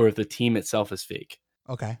 or if the team itself is fake.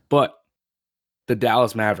 Okay. But the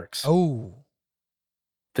Dallas Mavericks. Oh.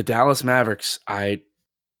 The Dallas Mavericks,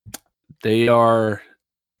 they are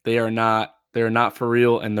not for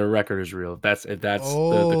real, and their record is real. If that's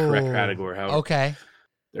the correct category. However, okay.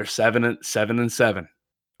 They're 7-7.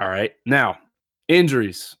 All right. Now,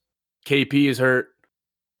 injuries. KP is hurt.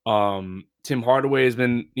 Tim Hardaway has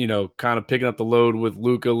been, kind of picking up the load with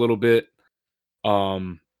Luka a little bit.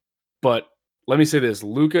 But let me say this.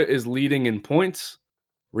 Luka is leading in points,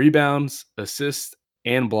 rebounds, assists,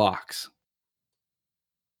 and blocks.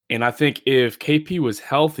 And I think if KP was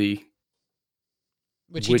healthy,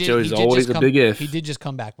 which is always a big if. He did just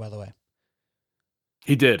come back, by the way.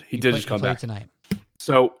 He did. He did just come back tonight.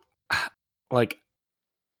 So,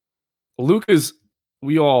 Luka's,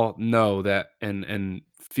 we all know that and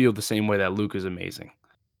feel the same way that Luka's amazing.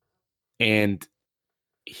 And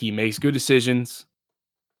he makes good decisions.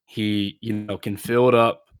 He, can fill it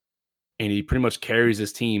up, and he pretty much carries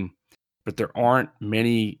his team. But there aren't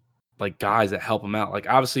many guys that help him out.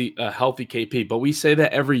 Obviously a healthy KP, but we say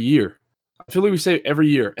that every year. I feel like we say every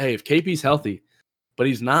year, hey, if KP's healthy, but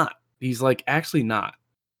he's not. He's actually not.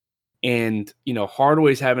 And,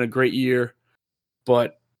 Hardaway's having a great year,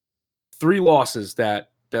 but 3 losses that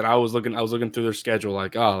I was looking through their schedule,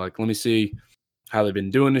 let me see how they've been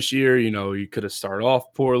doing this year. You could have started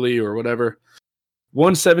off poorly or whatever.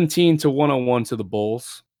 117-101 to the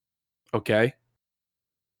Bulls. Okay.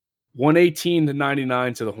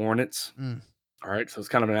 118-99 to the Hornets. All right. So it's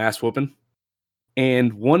kind of an ass whooping.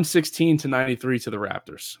 And 116-93 to the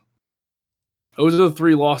Raptors. Those are the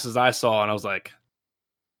 3 losses I saw, and I was like,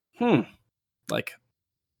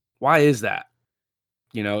 why is that?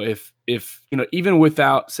 If even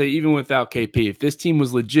without KP, if this team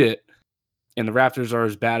was legit and the Raptors are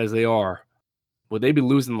as bad as they are, would they be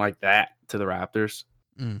losing like that to the Raptors?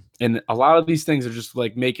 And a lot of these things are just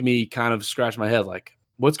making me kind of scratch my head.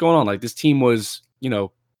 What's going on? This team was,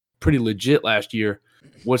 pretty legit last year.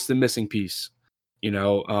 What's the missing piece?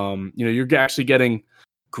 You're actually getting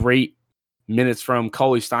great minutes from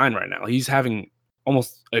Cauley Stein right now. He's having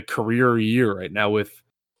almost a career year right now with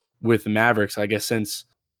the Mavericks. I guess since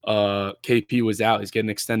KP was out, he's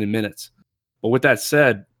getting extended minutes. But with that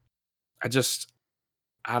said, I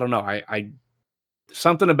don't know. I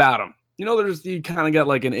something about him. You kind of got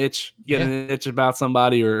an itch, an itch about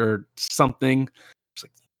somebody or something. It's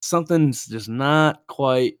something's just not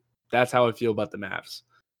quite. That's how I feel about the Mavs.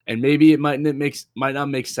 And maybe it might not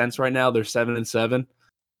make sense right now. They're 7-7.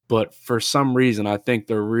 But for some reason, I think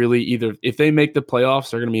they're really either if they make the playoffs,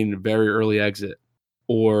 they're going to be in a very early exit,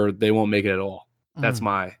 or they won't make it at all. That's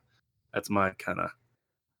my kind of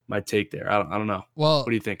my take there. I don't know. Well, what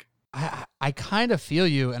do you think? I kind of feel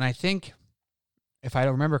you, and I think if I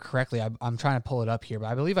remember correctly, I'm trying to pull it up here, but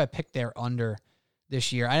I believe I picked their under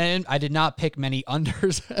this year. I did not pick many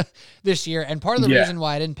unders this year, and part of the reason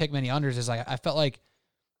why I didn't pick many unders is I felt like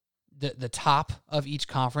the top of each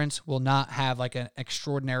conference will not have an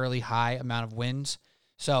extraordinarily high amount of wins.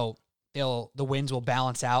 So the wins will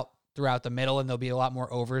balance out throughout the middle, and there'll be a lot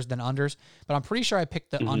more overs than unders. But I'm pretty sure I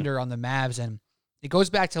picked the Mhm. under on the Mavs, and it goes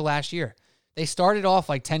back to last year. They started off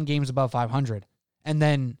like 10 games above 500 and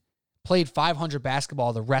then played 500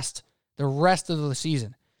 basketball the rest of the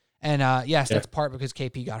season. And yes, that's part because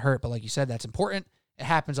KP got hurt, but like you said, that's important. It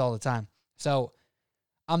happens all the time. So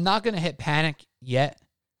I'm not going to hit panic yet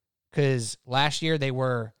because last year they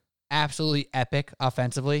were absolutely epic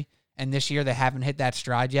offensively, and this year they haven't hit that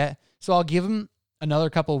stride yet. So I'll give them another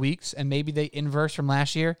couple weeks, and maybe they inverse from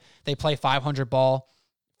last year. They play 500 ball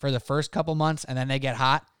for the first couple months, and then they get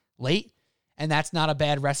hot late, and that's not a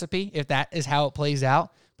bad recipe if that is how it plays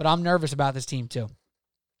out. But I'm nervous about this team too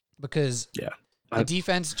because the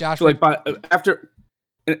defense, Josh. So like after,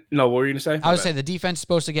 no, what were you gonna say? I would say the defense is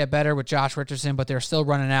supposed to get better with Josh Richardson, but they're still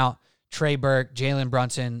running out Trey Burke, Jalen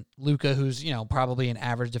Brunson, Luka, who's probably an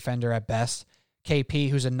average defender at best, KP,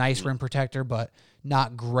 who's a nice rim protector but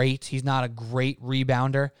not great. He's not a great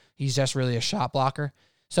rebounder. He's just really a shot blocker.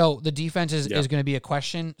 So the defense is going to be a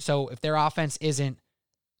question. So if their offense isn't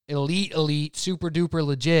elite, super duper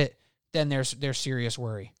legit, then there's serious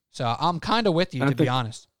worry. So I'm kind of with you, to be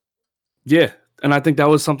honest. Yeah. And I think that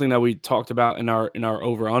was something that we talked about in our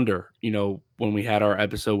over under, when we had our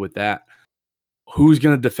episode with that. Who's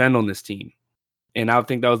going to defend on this team? And I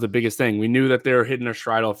think that was the biggest thing. We knew that they were hitting their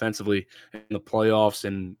stride offensively in the playoffs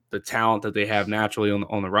and the talent that they have naturally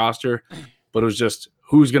on the roster. But it was just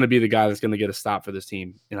who's going to be the guy that's going to get a stop for this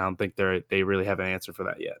team. And I don't think they really have an answer for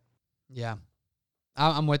that yet. Yeah,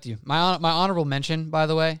 I'm with you. My honorable mention, by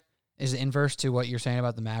the way, is the inverse to what you're saying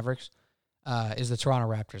about the Mavericks. Is the Toronto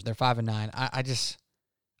Raptors. They're 5-9.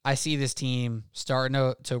 I see this team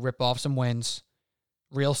starting to rip off some wins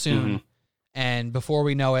real soon. Mm-hmm. And before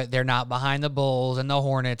we know it, they're not behind the Bulls and the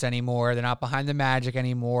Hornets anymore. They're not behind the Magic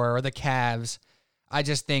anymore or the Cavs. I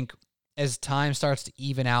just think as time starts to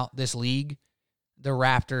even out this league, the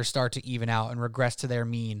Raptors start to even out and regress to their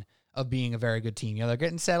mean of being a very good team. They're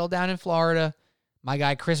getting settled down in Florida. My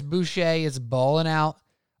guy Chris Boucher is balling out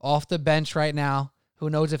off the bench right now. Who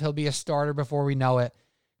knows if he'll be a starter before we know it.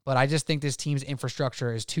 But I just think this team's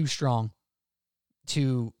infrastructure is too strong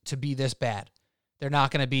to be this bad. They're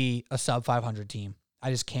not going to be a sub-500 team.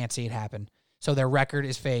 I just can't see it happen. So their record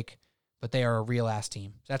is fake, but they are a real-ass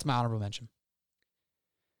team. So that's my honorable mention.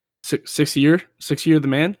 Sixth year the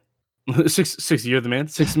man? Sixth year the man?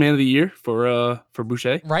 Sixth man of the year for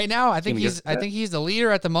Boucher? Right now, I think he's the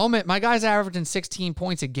leader at the moment. My guy's averaging 16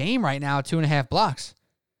 points a game right now, 2.5 blocks.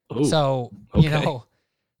 Ooh, so, okay.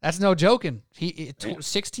 That's no joking.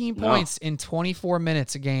 16 points in 24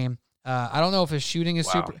 minutes a game. I don't know if his shooting is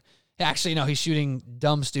super... Actually, no, he's shooting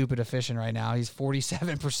dumb, stupid efficient right now. He's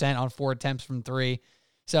 47% on 4 attempts from 3.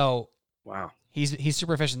 So, wow, he's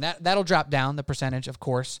super efficient. That'll drop down the percentage, of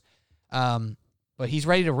course. But he's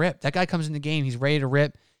ready to rip. That guy comes in the game, he's ready to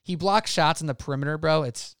rip. He blocks shots in the perimeter, bro.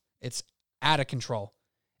 It's out of control.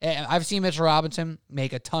 I've seen Mitchell Robinson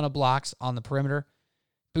make a ton of blocks on the perimeter.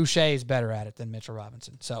 Boucher is better at it than Mitchell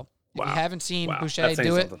Robinson. So, if you haven't seen Boucher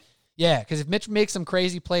do it, because if Mitch makes some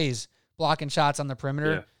crazy plays blocking shots on the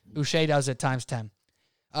perimeter, Boucher does it times 10.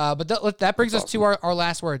 But that brings us to our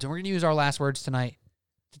last words, and we're going to use our last words tonight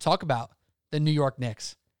to talk about the New York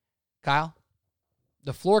Knicks. Kyle,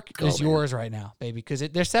 the floor is yours right now, baby, because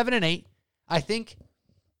they're 7-8. I think,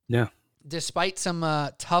 despite some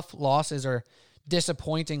tough losses or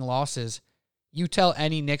disappointing losses, you tell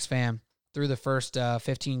any Knicks fan through the first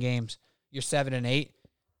 15 games, you're 7-8.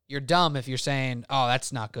 You're dumb if you're saying, oh,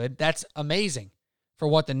 that's not good. That's amazing for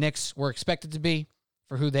what the Knicks were expected to be,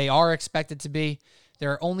 for who they are expected to be.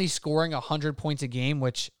 They're only scoring 100 points a game,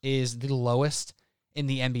 which is the lowest in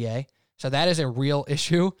the NBA. So that is a real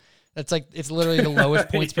issue. That's it's literally the lowest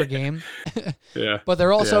points per game. But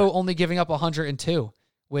they're also only giving up 102,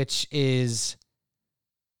 which is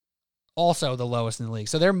also the lowest in the league.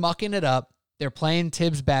 So they're mucking it up. They're playing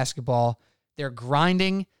Tibbs basketball. They're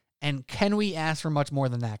grinding. And can we ask for much more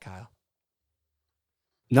than that, Kyle?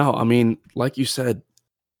 No, I mean, like you said,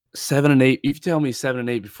 7-8. If you tell me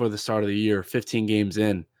 7-8 before the start of the year, 15 games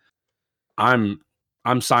in, I'm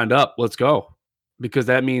signed up. Let's go, because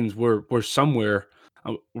that means we're somewhere.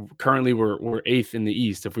 Currently, we're 8th in the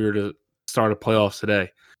East. If we were to start a playoffs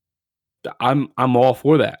today, I'm all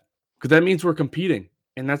for that, because that means we're competing,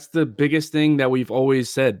 and that's the biggest thing that we've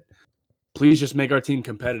always said. Please just make our team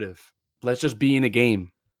competitive. Let's just be in a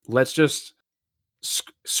game. Let's just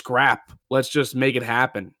scrap. Let's just make it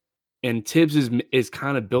happen. And Tibbs is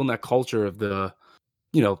kind of building that culture of the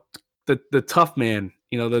tough man,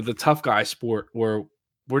 the tough guy sport, where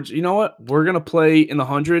we're going to play in the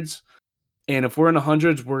hundreds. And if we're in the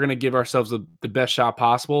hundreds, we're going to give ourselves the best shot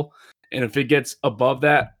possible. And if it gets above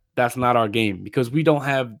that, that's not our game, because we don't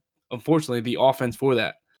have unfortunately, the offense for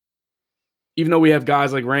that. Even though we have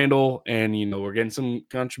guys like Randall and, we're getting some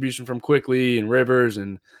contribution from Quickly and Rivers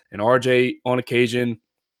and RJ on occasion,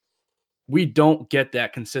 we don't get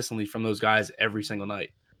that consistently from those guys every single night.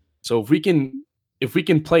 So if we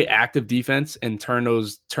can play active defense and turn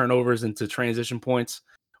those turnovers into transition points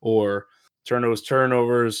or turn those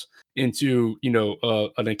turnovers into,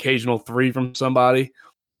 an occasional three from somebody,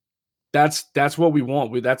 that's what we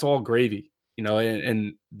want. That's all gravy,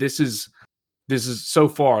 and this is so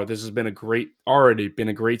far, this has been already been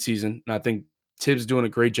a great season. And I think Tibbs doing a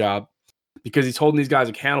great job because he's holding these guys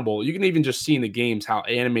accountable. You can even just see in the games how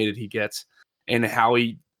animated he gets and how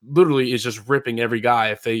he literally is just ripping every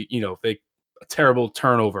guy if they a terrible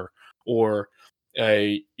turnover or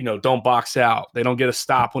don't box out. They don't get a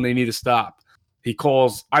stop when they need a stop.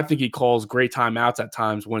 I think he calls great timeouts at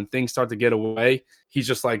times when things start to get away. He's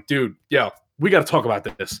just like, dude, we got to talk about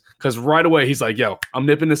this. Because right away, he's like, I'm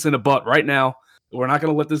nipping this in the butt right now. We're not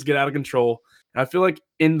going to let this get out of control. And I feel like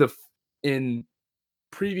in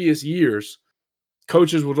previous years,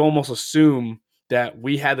 coaches would almost assume that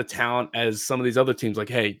we had the talent as some of these other teams. Like,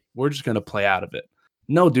 hey, we're just going to play out of it.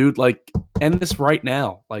 No, dude, like, end this right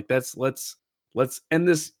now. Like, let's end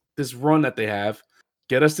this run that they have.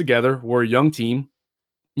 Get us together. We're a young team.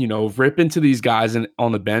 Rip into these guys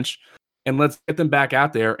on the bench. And let's get them back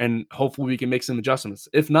out there, and hopefully we can make some adjustments.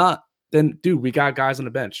 If not, then, dude, we got guys on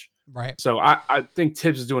the bench. Right. So I think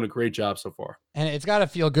Tibbs is doing a great job so far. And it's got to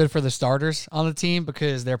feel good for the starters on the team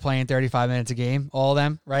because they're playing 35 minutes a game, all of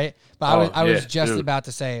them, right? But I was just about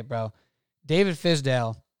to say it, bro. David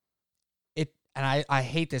Fizdale, and I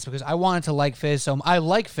hate this because I wanted to like Fizz, so I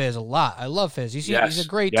like Fizz a lot. I love Fizz. He's a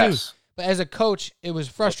great dude. But as a coach, it was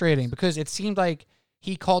frustrating because it seemed like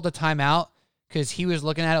he called a timeout because he was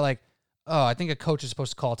looking at it like, oh, I think a coach is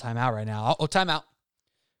supposed to call a timeout right now. Oh, timeout.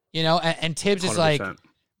 And Tibbs is 100%. Like,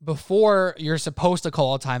 before you're supposed to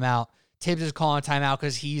call a timeout, Tibbs is calling a timeout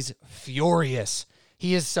because he's furious.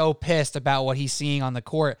 He is so pissed about what he's seeing on the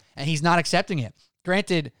court, and he's not accepting it.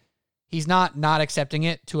 Granted, he's not accepting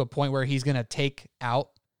it to a point where he's going to take out,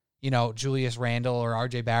 Julius Randle or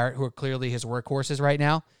RJ Barrett, who are clearly his workhorses right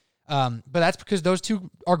now. But that's because those two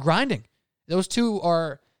are grinding. Those two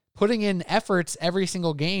are putting in efforts every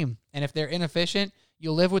single game. And if they're inefficient,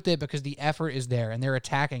 you live with it because the effort is there and they're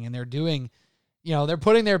attacking and they're doing, they're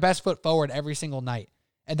putting their best foot forward every single night.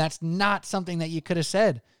 And that's not something that you could have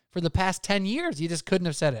said for the past 10 years. You just couldn't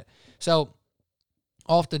have said it. So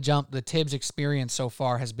off the jump, the Tibbs experience so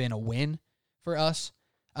far has been a win for us.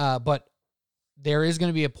 But there is going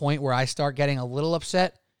to be a point where I start getting a little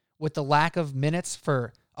upset with the lack of minutes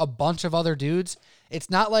for a bunch of other dudes. It's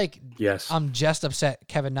not like I'm just upset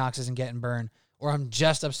Kevin Knox isn't getting burned, or I'm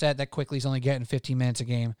just upset that Quickly's only getting 15 minutes a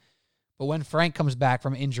game. But when Frank comes back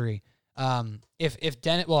from injury, if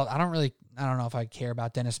Dennis, well, I don't know if I care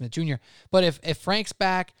about Dennis Smith Jr., but if Frank's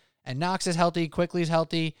back and Knox is healthy, Quickly's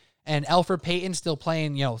healthy, and Elfrid Payton's still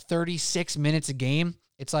playing, 36 minutes a game,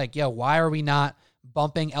 it's like, why are we not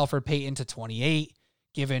bumping Elfrid Payton to 28,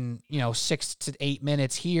 given, 6 to 8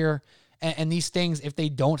 minutes here? And these things, if they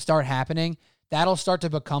don't start happening, that'll start to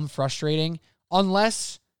become frustrating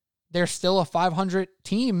unless they're still a 500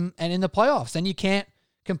 team and in the playoffs. Then you can't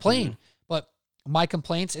complain. Mm-hmm. But my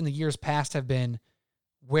complaints in the years past have been,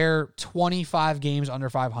 we're 25 games under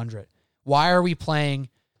 500. Why are we playing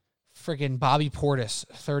freaking Bobby Portis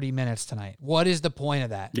 30 minutes tonight? What is the point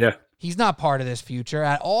of that? Yeah. He's not part of this future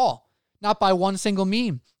at all. Not by one single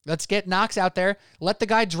meme. Let's get Knox out there. Let the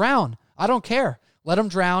guy drown. I don't care. Let him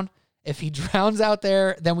drown. If he drowns out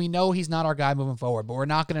there, then we know he's not our guy moving forward, but we're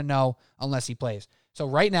not going to know unless he plays. So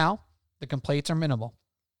right now, the complaints are minimal.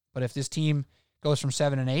 But if this team goes from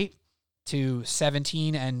 7-8 to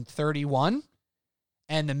 17-31,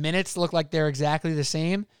 and the minutes look like they're exactly the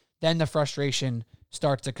same, then the frustration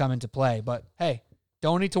starts to come into play. But hey,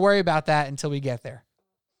 don't need to worry about that until we get there.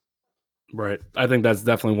 Right. I think that's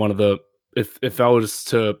definitely one of the, if I was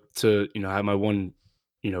to have my one,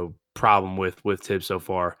 problem with Tibbs so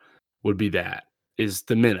far, would be that is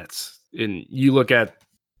the minutes. And you look at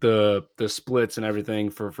the splits and everything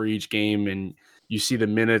for each game, and you see the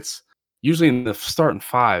minutes usually in the starting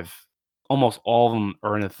five, almost all of them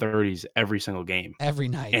are in the 30s every single game. Every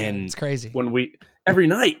night. And it's crazy. Every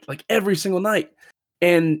night, like every single night.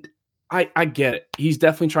 And I get it. He's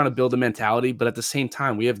definitely trying to build a mentality, but at the same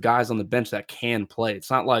time, we have guys on the bench that can play. It's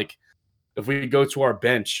not like if we go to our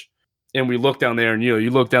bench and we look down there and you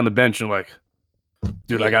look down the bench and like,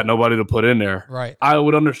 dude, I got nobody to put in there. Right. I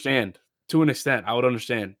would understand to an extent. I would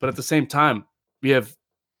understand. But at the same time, we have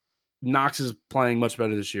Knox is playing much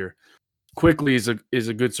better this year. Quickly is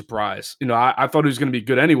a good surprise. You know, I thought he was going to be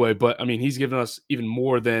good anyway, but I mean, he's given us even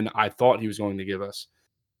more than I thought he was going to give us.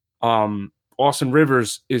 Austin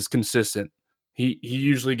Rivers is consistent. He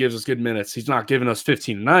usually gives us good minutes. He's not giving us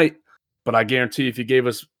 15 a night, but I guarantee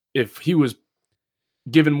if he was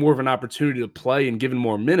given more of an opportunity to play and given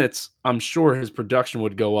more minutes, I'm sure his production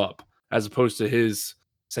would go up as opposed to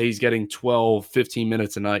say he's getting 12, 15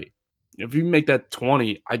 minutes a night. If you make that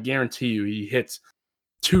 20, I guarantee you he hits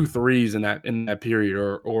 2 threes in that period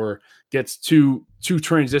or gets two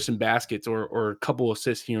transition baskets or a couple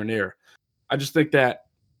assists here and there. I just think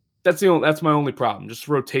that's my only problem. Just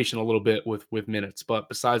rotation a little bit with minutes. But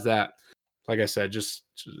besides that, like I said, just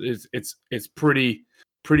it's pretty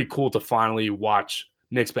cool to finally watch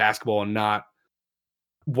Knicks basketball and not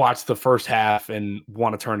watch the first half and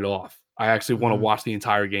want to turn it off. I actually want to watch the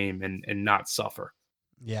entire game and not suffer.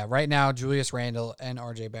 Yeah, right now, Julius Randle and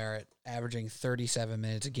RJ Barrett averaging 37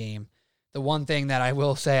 minutes a game. The one thing that I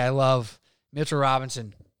will say I love, Mitchell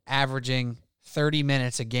Robinson averaging 30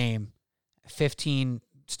 minutes a game, 15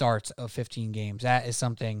 starts of 15 games. That is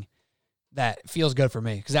something that feels good for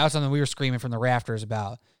me because that was something we were screaming from the rafters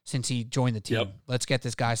about since he joined the team. Yep. Let's get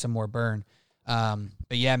this guy some more burn. But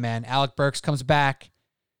yeah, man, Alec Burks comes back.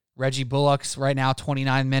 Reggie Bullock's right now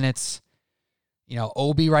 29 minutes. You know,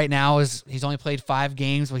 Obi right now he's only played 5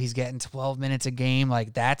 games, but he's getting 12 minutes a game.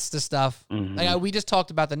 Like that's the stuff. Mm-hmm. Like we just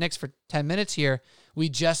talked about the Knicks for 10 minutes here. We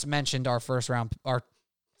just mentioned our first round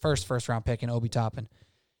pick in Obi Toppin,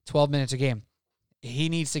 12 minutes a game. He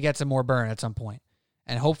needs to get some more burn at some point.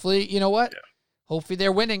 And hopefully, you know what? Yeah. Hopefully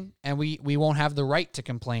they're winning and we won't have the right to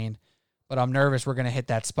complain, but I'm nervous we're going to hit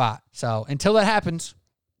that spot. So until that happens,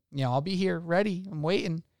 you know, I'll be here ready. I'm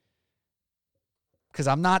waiting. Because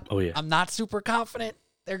I'm not super confident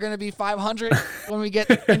they're going to be 500 when we get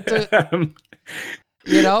into,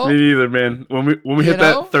 you know? Me neither, man. When we hit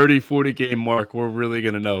that 30, 40 game mark, we're really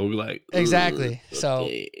going to know. We're like, exactly. Okay. So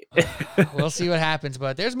we'll see what happens.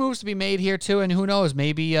 But there's moves to be made here too. And who knows,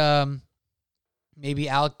 maybe Alec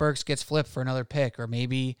Burks gets flipped for another pick, or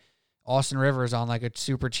maybe Austin Rivers on like a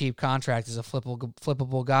super cheap contract is a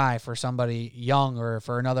flippable guy for somebody young or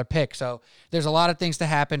for another pick. So there's a lot of things to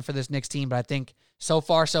happen for this Knicks team, but I think so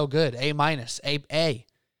far so good. A-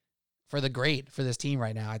 for the grade for this team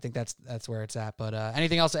right now. I think that's where it's at. But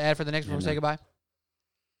anything else to add for the Knicks before we say goodbye?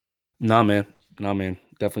 Nah, man.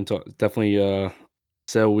 Definitely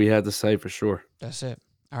said what we had to say for sure. That's it.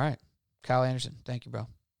 All right. Kyle Anderson, thank you, bro.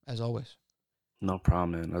 As always. No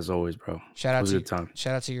problem, man. As always, bro. Shout out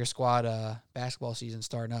to your squad basketball season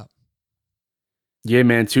starting up. Yeah,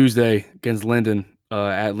 man. Tuesday against Linden,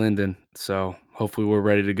 at Linden. So hopefully we're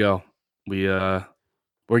ready to go.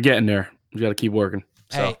 We're getting there. We got to keep working.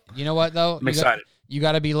 So, hey, you know what though? I'm excited. You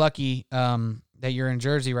got to be lucky that you're in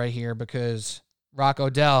Jersey right here because Rock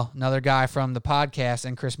Odell, another guy from the podcast,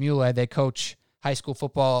 and Chris Muley, they coach high school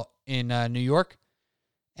football in New York,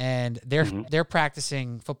 and they're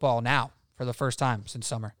practicing football now for the first time since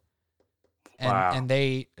summer. And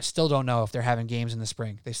they still don't know if they're having games in the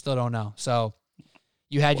spring. They still don't know. So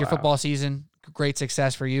you had your football season, great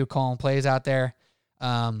success for you, calling plays out there.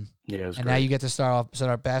 And great. Now you get to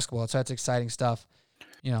start basketball. So that's exciting stuff.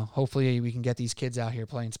 You know, hopefully we can get these kids out here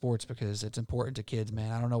playing sports because it's important to kids,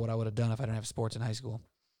 man. I don't know what I would have done if I didn't have sports in high school.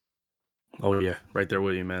 Oh, yeah. Right there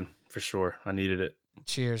with you, man. For sure. I needed it.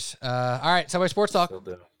 Cheers. All right. Subway Sports Talk.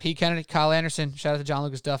 Pete Kennedy, Kyle Anderson. Shout out to John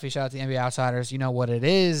Lucas Duffy. Shout out to the NBA Outsiders. You know what it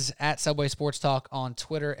is. At Subway Sports Talk on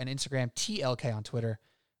Twitter and Instagram. TLK on Twitter.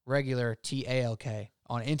 Regular TALK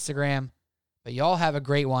on Instagram. But y'all have a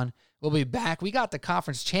great one. We'll be back. We got the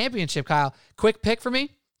conference championship, Kyle. Quick pick for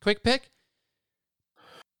me. Quick pick.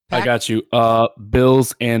 I got you.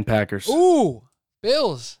 Bills and Packers. Ooh,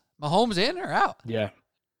 Bills. Mahomes in or out? Yeah.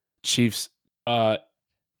 Chiefs,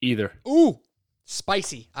 either. Ooh,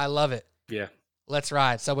 spicy. I love it. Yeah. Let's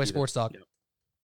ride. Subway Sports Talk. Yep.